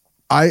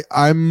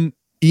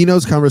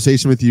Eno's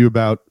conversation with you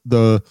about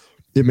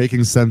it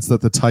making sense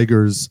that the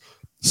Tigers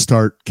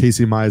start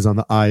Casey Mize on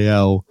the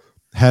IL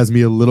has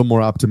me a little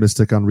more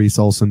optimistic on Reese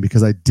Olson,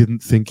 because I didn't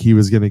think he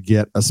was going to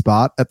get a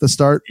spot at the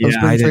start of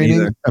spring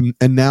training.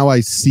 And now I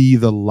see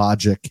the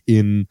logic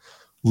in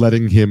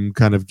letting him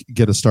kind of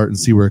get a start and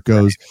see where it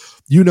goes.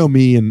 You know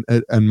me and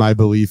my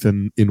belief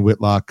in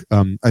Whitlock.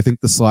 I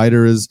think the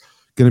slider is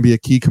going to be a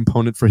key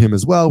component for him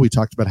as well. We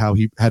talked about how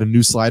he had a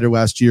new slider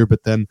last year,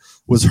 but then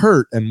was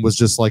hurt and was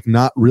just like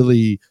not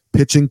really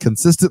pitching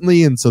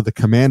consistently. And so the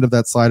command of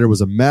that slider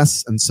was a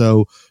mess. And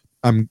so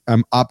I'm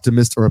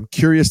optimistic, or I'm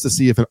curious to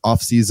see if an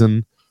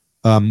offseason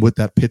with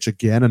that pitch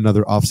again,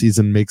 another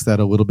offseason makes that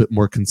a little bit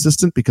more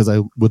consistent, because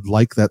I would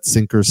like that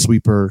sinker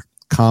sweeper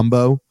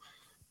combo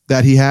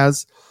that he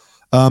has.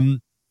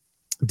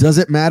 Does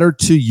it matter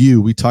to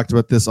you? We talked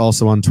about this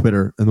also on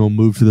Twitter, and we'll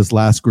move to this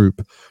last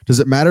group. Does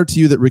it matter to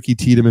you that Ricky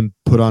Tiedemann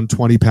put on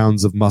 20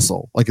 pounds of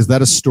muscle? Like, is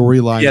that a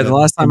storyline? Yeah, the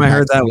last time I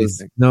heard that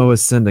was Noah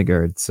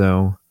Syndergaard.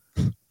 So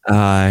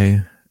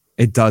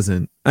it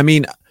doesn't. I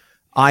mean,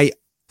 I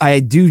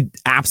do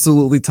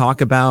absolutely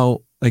talk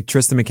about like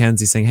Tristan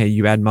McKenzie saying, hey,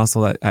 you add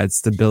muscle that adds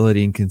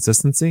stability and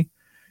consistency.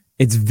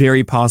 It's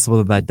very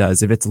possible that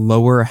does. If it's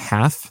lower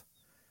half,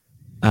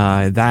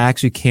 that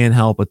actually can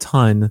help a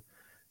ton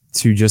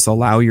to just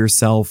allow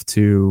yourself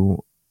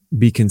to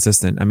be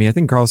consistent. I mean, I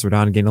think Carlos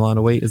Rodon gained a lot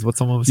of weight is what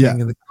someone was saying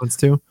in the comments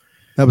too.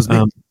 That was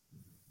me.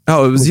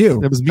 Oh, it was you.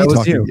 That was me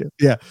talking to you.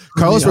 Yeah.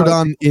 Carlos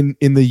Rodon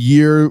in the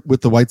year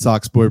with the White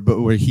Sox board,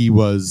 but where he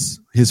was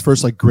his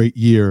first like great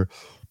year.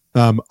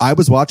 I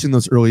was watching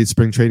those early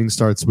spring training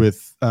starts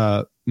with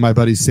my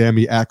buddy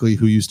Sammy Ackley,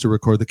 who used to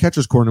record the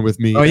Catcher's Corner with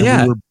me. Oh,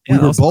 yeah. We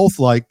were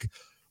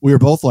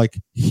both like,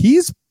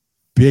 he's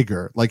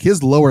bigger. Like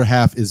his lower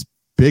half is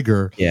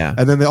bigger. Yeah.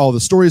 And then all the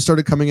stories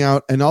started coming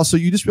out. And also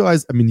you just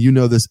realize, I mean, you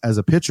know this as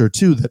a pitcher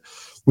too, that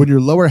when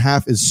your lower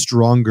half is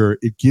stronger,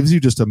 it gives you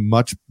just a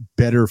much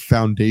better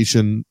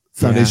foundational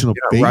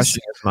base.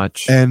 Rushing as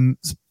much. And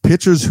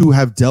pitchers who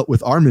have dealt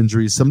with arm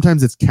injuries,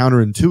 sometimes it's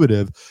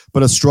counterintuitive,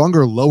 but a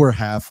stronger lower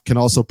half can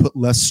also put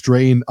less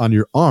strain on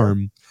your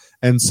arm.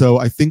 And so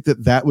I think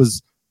that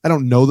was, I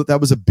don't know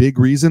that was a big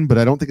reason, but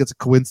I don't think it's a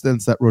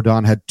coincidence that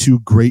Rodon had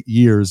 2 great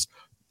years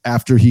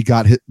after he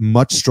got hit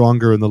much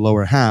stronger in the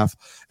lower half.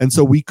 And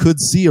so we could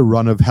see a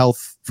run of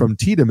health from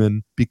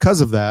Tiedemann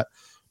because of that.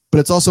 But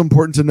it's also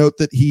important to note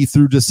that he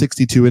threw just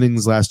 62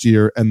 innings last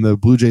year, and the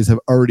Blue Jays have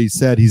already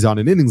said he's on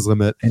an innings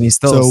limit. And he's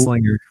still a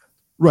slinger.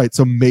 Right.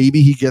 So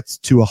maybe he gets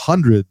to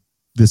 100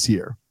 this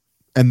year.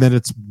 And then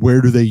it's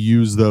where do they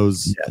use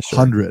those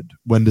 100?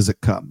 When does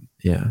it come?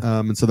 Yeah.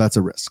 And so that's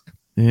a risk.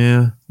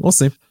 Yeah. We'll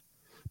see.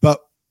 But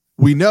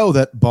we know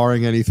that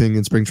barring anything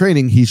in spring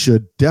training, he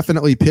should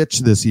definitely pitch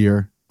this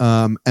year.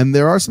 And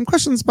there are some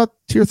questions about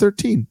tier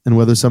 13 and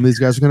whether some of these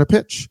guys are going to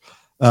pitch.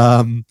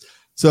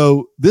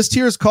 So this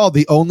tier is called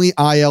the only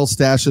IL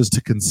stashes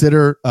to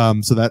consider.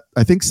 So that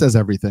I think says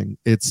everything.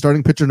 It's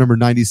starting pitcher number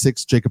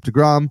 96, Jacob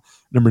deGrom,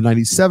 number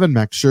 97,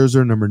 Max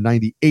Scherzer, number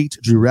 98,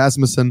 Drew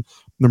Rasmussen,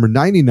 number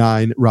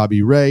 99,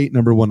 Robbie Ray,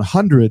 number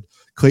 100,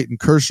 Clayton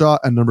Kershaw,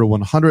 and number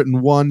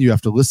 101. You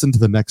have to listen to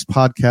the next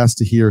podcast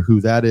to hear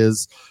who that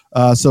is.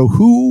 So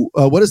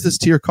what is this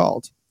tier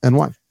called and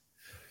why?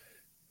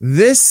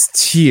 This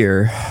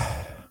tier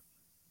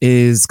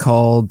is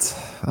called,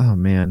 oh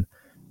man.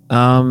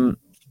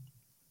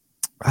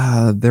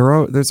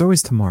 There's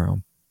always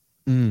tomorrow.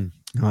 I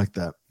like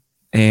that.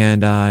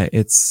 And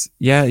it's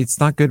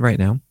not good right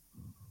now.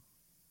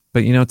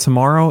 But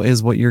tomorrow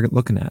is what you're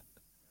looking at.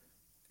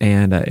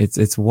 And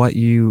it's what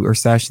you are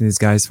stashing these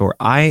guys for.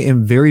 I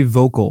am very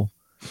vocal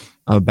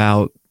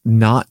about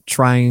not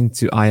trying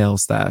to IL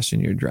stash in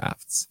your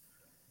drafts.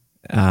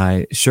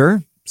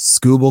 Sure,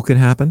 Scooble could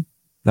happen.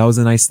 That was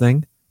a nice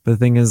thing. But the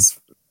thing is,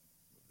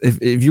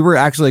 if you were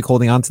actually like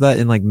holding on to that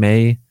in like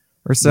May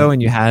or so,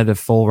 and you had a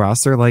full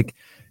roster, like,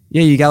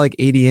 yeah, you got like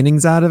 80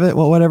 innings out of it,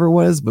 whatever it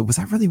was, but was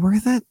that really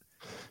worth it?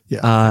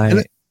 Yeah.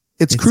 And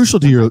it's crucial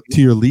to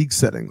your league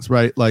settings,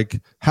 right?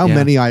 Like how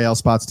many IL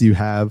spots do you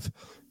have?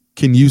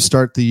 Can you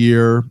start the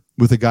year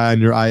with a guy on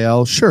your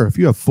IL? Sure. If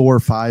you have 4 or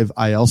 5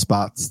 IL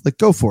spots, like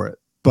go for it.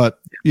 But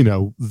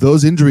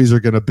those injuries are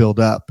going to build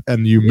up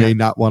and you may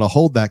not want to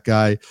hold that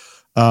guy.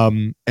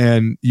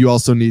 And you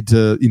also need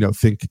to,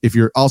 think if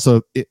you're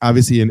also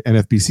obviously in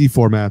NFBC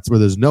formats where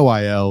there's no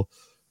IL,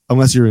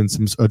 unless you're in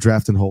a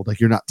draft and hold, like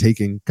you're not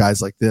taking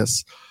guys like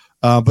this.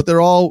 But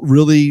they're all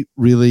really,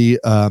 really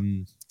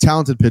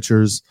talented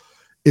pitchers.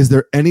 Is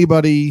there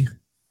anybody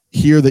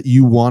here that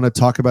you want to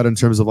talk about in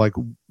terms of like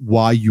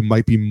why you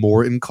might be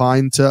more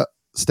inclined to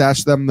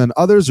stash them than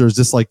others? Or is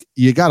this like,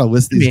 you got to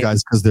list these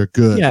guys because they're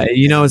good? Yeah.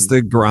 It's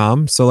the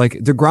DeGrom. So like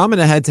DeGrom in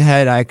a head to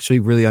head, I actually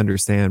really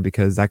understand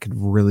because that could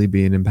really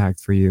be an impact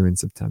for you in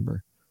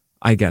September.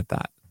 I get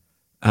that.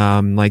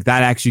 Like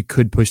that actually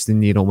could push the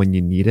needle when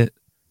you need it.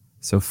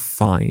 So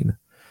fine.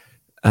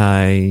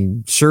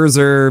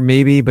 Scherzer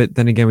maybe, but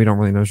then again, we don't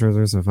really know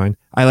Scherzer, so fine.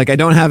 I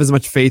don't have as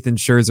much faith in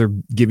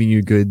Scherzer giving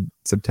you good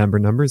September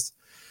numbers.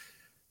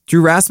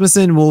 Drew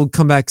Rasmussen will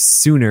come back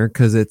sooner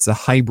because it's a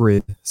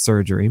hybrid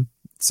surgery.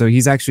 So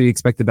he's actually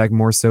expected back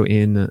more so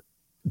in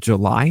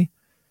July.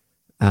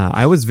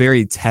 I was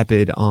very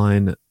tepid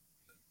on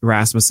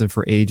Rasmussen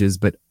for ages,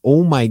 but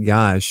oh my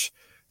gosh,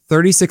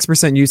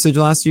 36% usage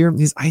last year.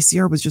 His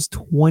ICR was just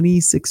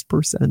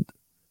 26%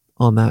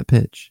 on that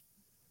pitch.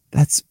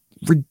 That's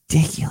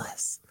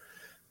ridiculous.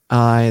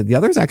 The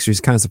others actually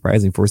is kind of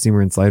surprising.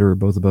 Four-seamer and slider are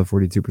both above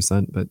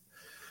 42%, but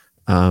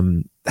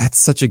that's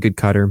such a good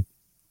cutter.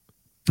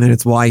 And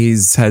it's why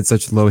he's had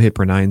such low hit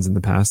per nines in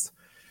the past.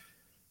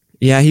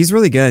 Yeah, he's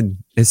really good.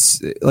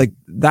 It's like,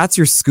 that's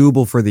your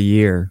Scooble for the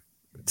year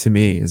to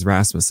me is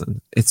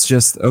Rasmussen. It's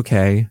just,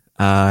 okay.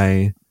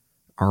 Are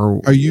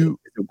you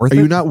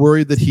not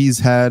worried that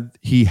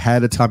he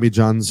had a Tommy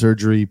John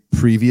surgery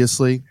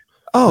previously?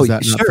 Oh,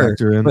 sure.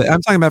 But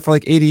I'm talking about for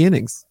like 80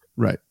 innings.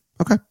 Right.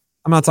 Okay.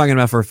 I'm not talking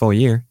about for a full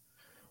year.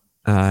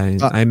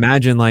 I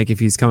imagine like if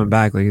he's coming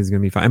back, like he's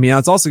going to be fine. I mean,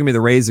 it's also going to be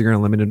the Rays are going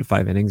to limit him to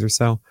 5 innings or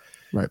so.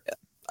 Right.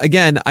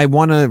 Again, I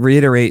want to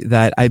reiterate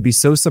that I'd be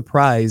so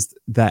surprised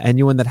that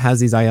anyone that has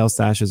these IL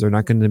stashes are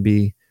not going to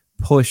be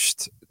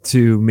pushed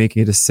to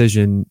making a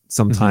decision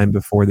sometime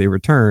before they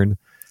return.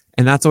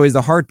 And that's always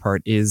the hard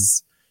part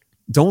is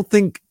don't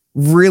think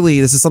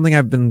really, this is something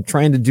I've been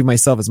trying to do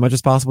myself as much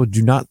as possible.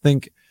 Do not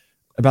think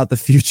about the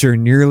future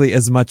nearly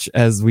as much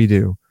as we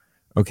do.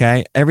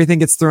 Okay. Everything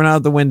gets thrown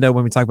out the window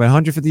when we talk about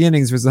 150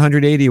 innings versus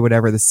 180 or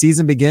whatever. The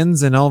season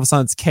begins and all of a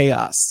sudden it's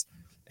chaos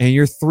and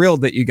you're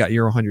thrilled that you got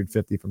your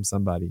 150 from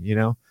somebody, you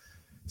know?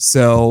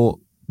 So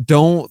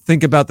don't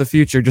think about the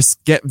future.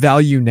 Just get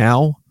value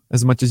now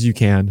as much as you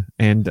can.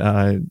 And,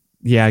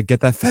 get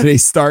that Fede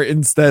start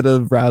instead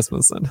of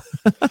Rasmussen.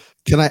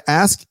 Can I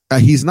ask,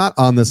 he's not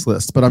on this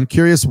list, but I'm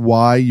curious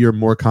why you're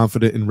more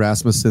confident in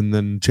Rasmussen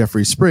than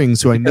Jeffrey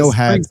Springs, who I know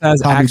had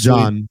Tommy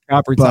John.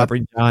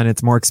 Tommy John.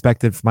 It's more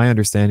expected, from my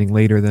understanding,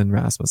 later than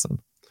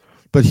Rasmussen.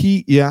 But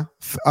that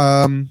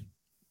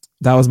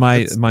was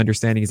my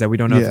understanding is that we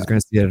don't know if he's going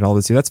to see it at all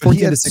this year. That's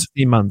 14 to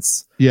 16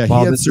 months. Yeah, he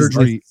had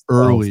surgery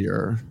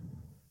earlier.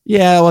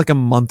 Yeah, like a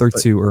month or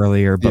two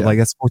earlier, but like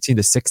that's 14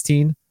 to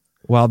 16.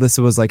 While this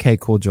was like, hey,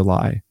 cool,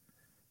 July,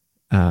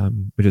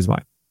 which is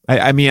why.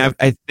 I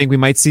think we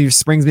might see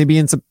Springs maybe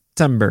in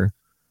September.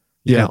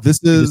 Yeah,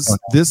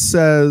 this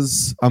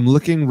says I'm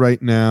looking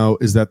right now.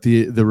 Is that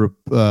it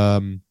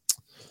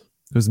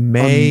was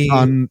May?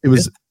 It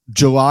was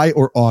July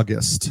or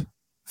August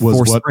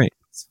for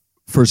Springs.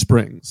 For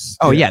Springs.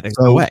 Oh yeah, there's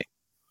no way.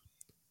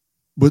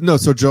 But no,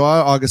 so July,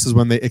 August is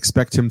when they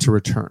expect him to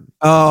return.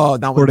 Oh,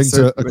 not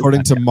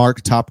according to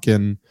Mark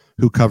Topkin,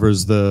 who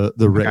covers the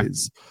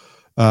Rays.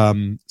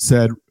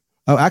 Said,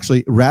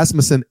 actually,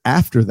 Rasmussen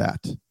after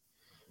that.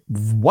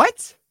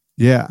 What?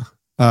 Yeah.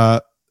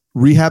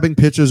 Rehabbing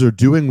pitchers are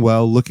doing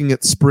well. Looking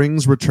at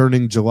Springs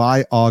returning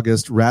July,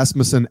 August.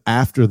 Rasmussen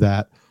after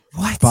that.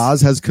 What?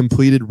 Boz has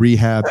completed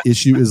rehab.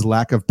 Issue is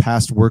lack of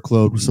past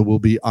workload, so we'll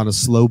be on a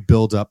slow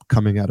build-up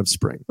coming out of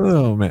spring.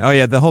 Oh, man. Oh,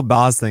 yeah, the whole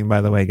Boz thing, by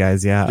the way,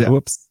 guys. Yeah.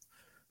 Whoops.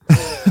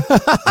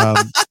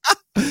 I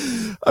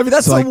mean,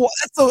 that's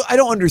so I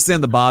don't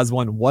understand the Boz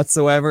one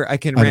whatsoever. I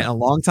can rant a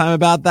long time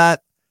about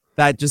that.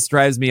 That just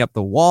drives me up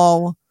the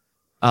wall.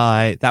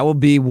 That will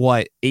be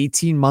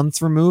 18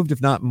 months removed, if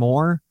not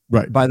more,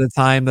 right, by the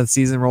time the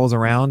season rolls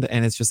around,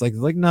 and it's just like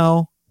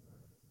no.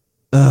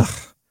 Ugh.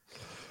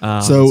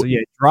 So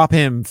drop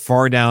him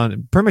far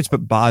down. Pretty much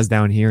put Boz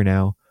down here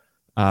now.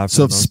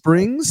 So if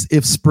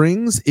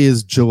Springs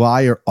is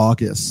July or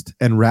August,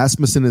 and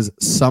Rasmussen is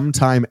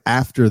sometime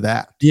after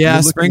that.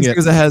 Yeah, Springs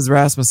because it has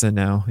Rasmussen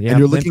now. Yeah, and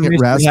you're looking at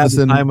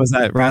Rasmussen. Time was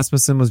that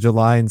Rasmussen was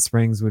July and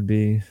Springs would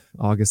be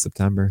August,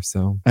 September.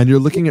 So, and you're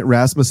looking at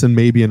Rasmussen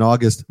maybe in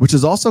August, which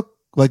is also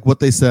like what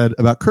they said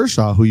about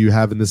Kershaw, who you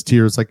have in this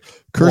tier. It's like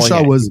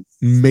Kershaw was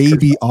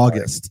maybe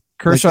August.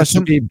 Kershaw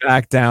should be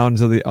back down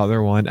to the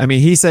other one. I mean,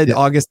 he said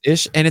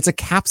August-ish, and it's a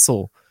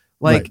capsule.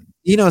 Like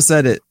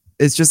said it.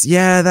 It's just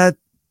that.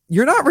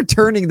 You're not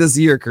returning this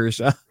year,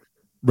 Kershaw.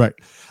 Right.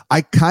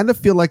 I kind of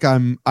feel like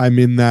I'm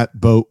in that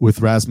boat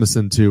with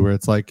Rasmussen too, where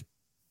it's like,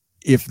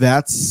 if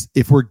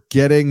we're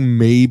getting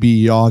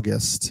maybe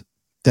August,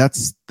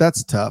 that's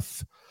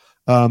tough.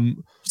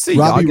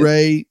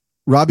 Robbie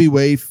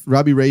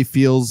Ray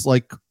feels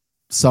like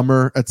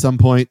summer at some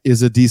point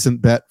is a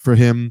decent bet for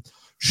him.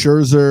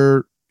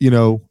 Scherzer,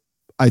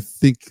 I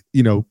think,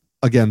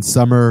 again,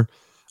 summer.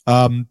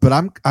 But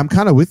I'm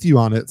kind of with you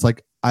on it. It's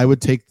like, I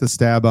would take the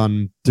stab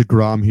on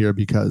DeGrom here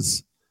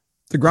because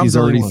he's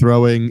already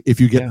throwing.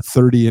 If you get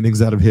 30 innings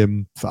out of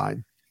him,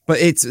 fine. But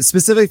it's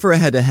specifically for a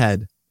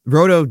head-to-head.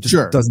 Roto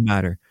just doesn't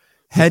matter.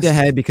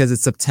 Head-to-head because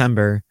it's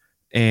September,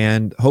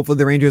 and hopefully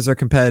the Rangers are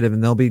competitive,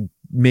 and they'll be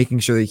making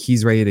sure that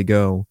he's ready to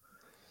go.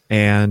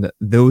 And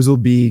those will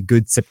be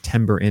good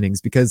September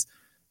innings because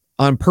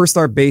on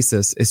per-start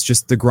basis, it's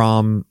just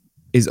DeGrom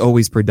is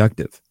always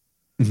productive.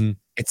 Mm-hmm.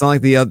 It's not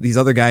like these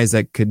other guys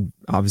that could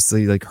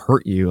obviously like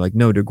hurt you. Like,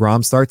 no,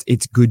 DeGrom starts,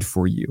 it's good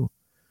for you.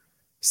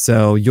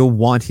 So you'll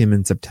want him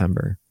in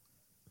September.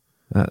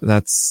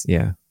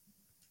 Yeah,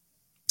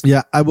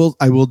 I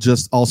will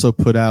just also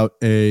put out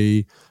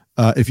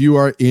if you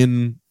are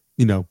in,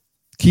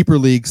 keeper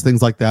leagues,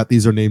 things like that,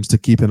 these are names to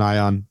keep an eye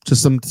on.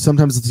 Just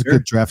sometimes it's a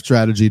good draft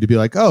strategy to be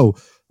like, oh,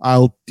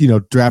 I'll,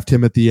 draft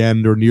him at the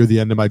end or near the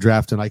end of my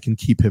draft and I can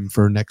keep him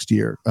for next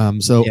year.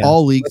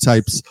 All league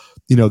types,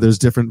 there's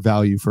different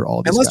value for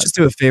all these. And let's just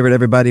do a favorite,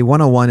 everybody.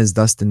 101 is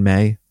Dustin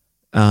May,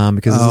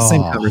 because it's the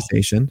same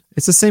conversation.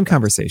 It's the same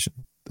conversation.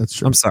 That's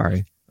true. I'm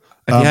sorry.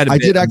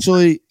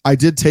 I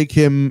did take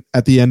him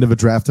at the end of a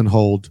draft and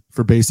hold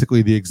for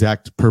basically the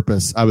exact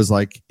purpose. I was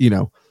like,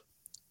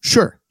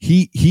 sure.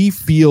 He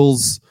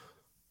feels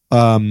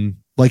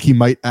like he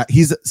might.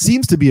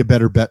 Seems to be a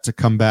better bet to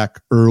come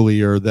back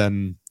earlier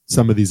than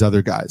some of these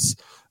other guys.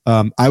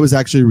 I was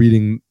actually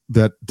reading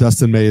that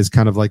Dustin May is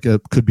kind of like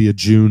could be a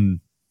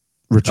June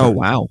return. Oh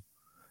wow!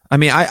 I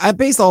mean, I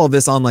based all of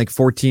this on like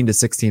 14 to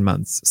 16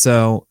 months.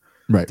 So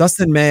Right.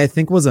 Dustin May, I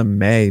think, was a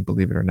May,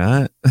 believe it or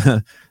not.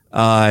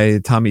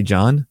 Tommy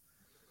John.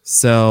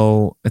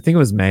 So I think it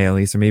was May at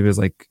least, or maybe it was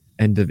like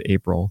end of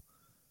April.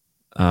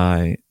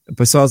 But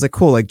so I was like,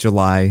 cool, like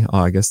July,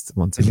 August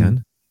once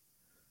again.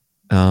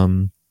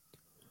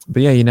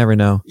 But yeah, you never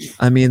know.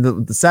 I mean,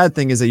 the sad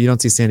thing is that you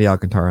don't see Sandy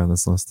Alcantara on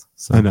this list.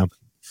 So. I know.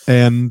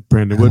 And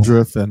Brandon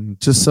Woodruff and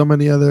just so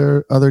many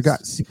other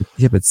guys.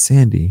 Yeah, but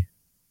Sandy.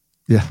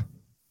 Yeah.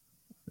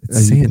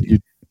 It's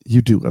Sandy.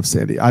 You do love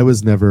Sandy. I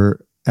was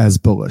never as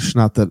bullish.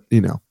 Not that,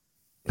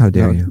 How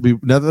dare you?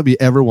 Not that we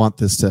ever want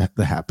this to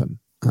happen.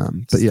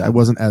 But yeah, I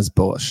wasn't as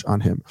bullish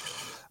on him.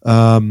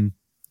 And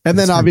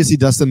then obviously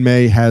Dustin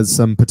May has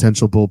some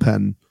potential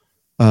bullpen.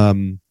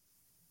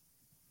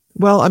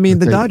 Well, I mean,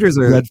 the Dodgers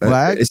are red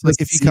flag. It's like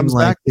if he comes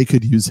back, they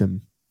could use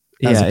him.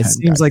 Yeah, it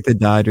seems like the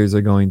Dodgers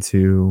are going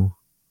to.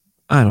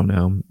 I don't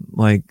know.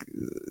 Like,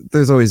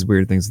 there's always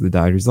weird things with the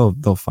Dodgers.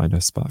 They'll find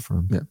a spot for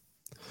him. Yeah.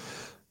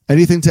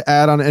 Anything to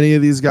add on any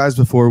of these guys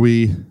before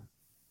we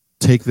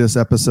take this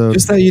episode?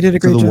 Just that you did a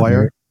great job.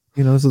 Wire.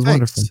 This is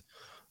wonderful.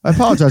 I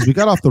apologize. We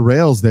got off the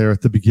rails there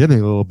at the beginning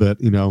a little bit.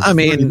 I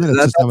mean,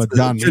 that's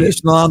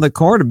traditional on the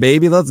corner,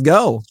 baby. Let's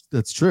go.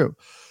 That's true.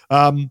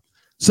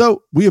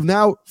 So we have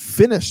now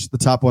finished the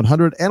top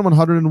 100 and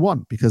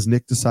 101 because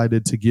Nick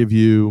decided to give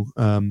you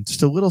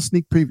just a little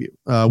sneak preview.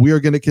 We are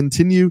going to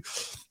continue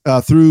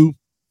through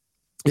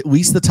at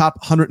least the top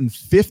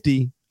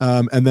 150,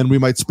 and then we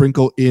might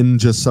sprinkle in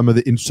just some of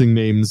the interesting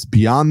names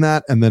beyond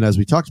that. And then, as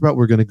we talked about,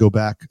 we're going to go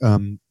back,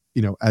 in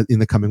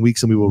the coming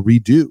weeks, and we will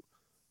redo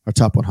our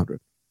top 100.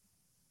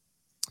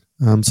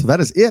 So that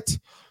is it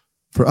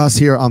for us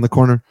here on the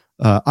corner.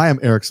 I am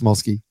Eric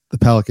Smolsky, the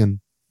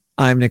Pelican.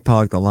 I'm Nick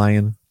Pollock, the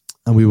Lion.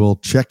 And we will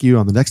check you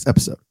on the next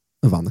episode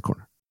of On the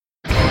Corner.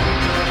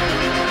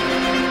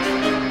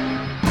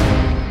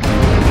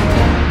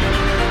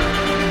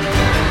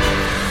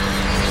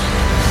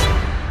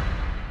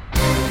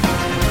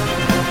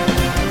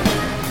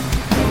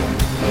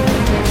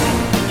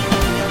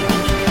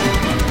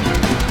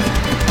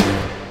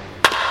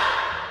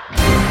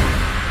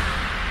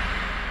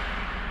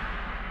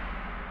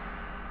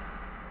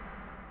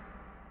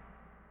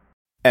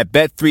 At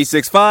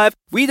Bet365,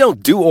 we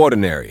don't do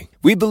ordinary.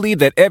 We believe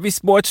that every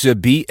sport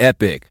should be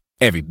epic.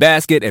 Every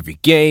basket, every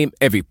game,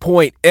 every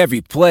point,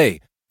 every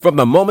play. From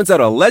the moments that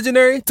are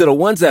legendary to the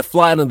ones that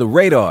fly under the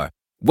radar.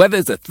 Whether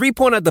it's a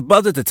three-pointer at the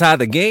buzzer to tie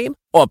the game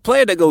or a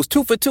player that goes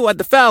 2 for 2 at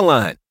the foul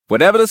line.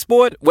 Whatever the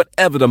sport,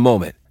 whatever the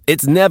moment.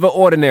 It's never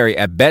ordinary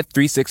at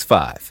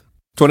Bet365.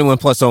 21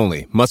 plus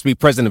only. Must be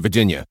present in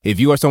Virginia. If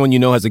you or someone you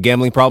know has a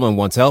gambling problem and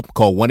wants help,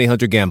 call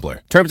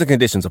 1-800-GAMBLER. Terms and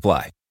conditions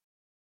apply.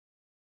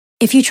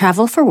 If you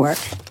travel for work,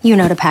 you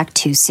know to pack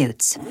 2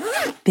 suits.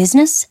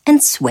 Business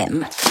and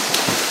swim.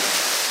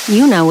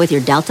 With your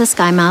Delta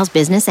SkyMiles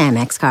Business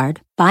Amex card,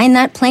 buying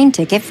that plane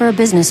ticket for a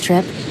business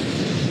trip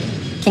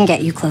can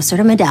get you closer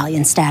to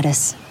medallion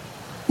status.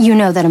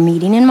 That a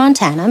meeting in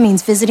Montana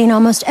means visiting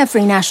almost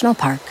every national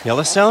park.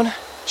 Yellowstone?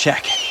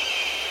 Check.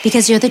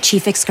 Because you're the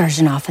chief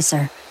excursion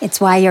officer.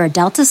 It's why you're a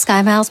Delta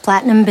SkyMiles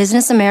Platinum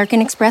Business American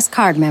Express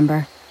card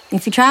member.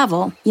 If you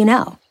travel,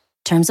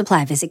 Terms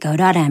apply. Visit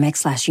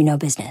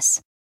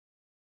go.amex/business.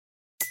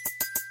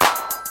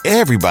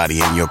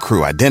 Everybody in your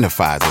crew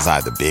identifies as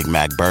either Big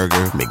Mac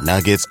Burger,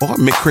 McNuggets, or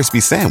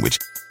McCrispy Sandwich.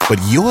 But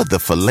you're the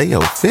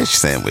Filet-O-Fish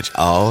Sandwich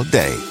all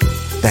day.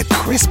 That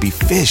crispy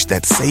fish,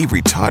 that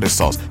savory tartar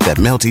sauce, that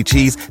melty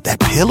cheese,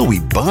 that pillowy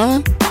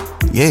bun.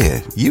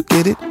 Yeah, you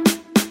get it.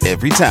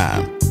 Every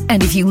time.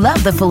 And if you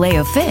love the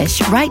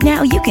Filet-O-Fish, right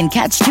now you can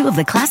catch 2 of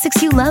the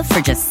classics you love for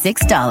just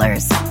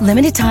 $6.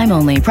 Limited time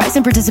only. Price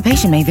and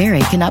participation may vary.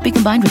 Cannot be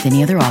combined with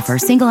any other offer.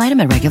 Single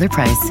item at regular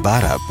price.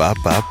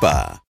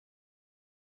 Ba-da-ba-ba-ba.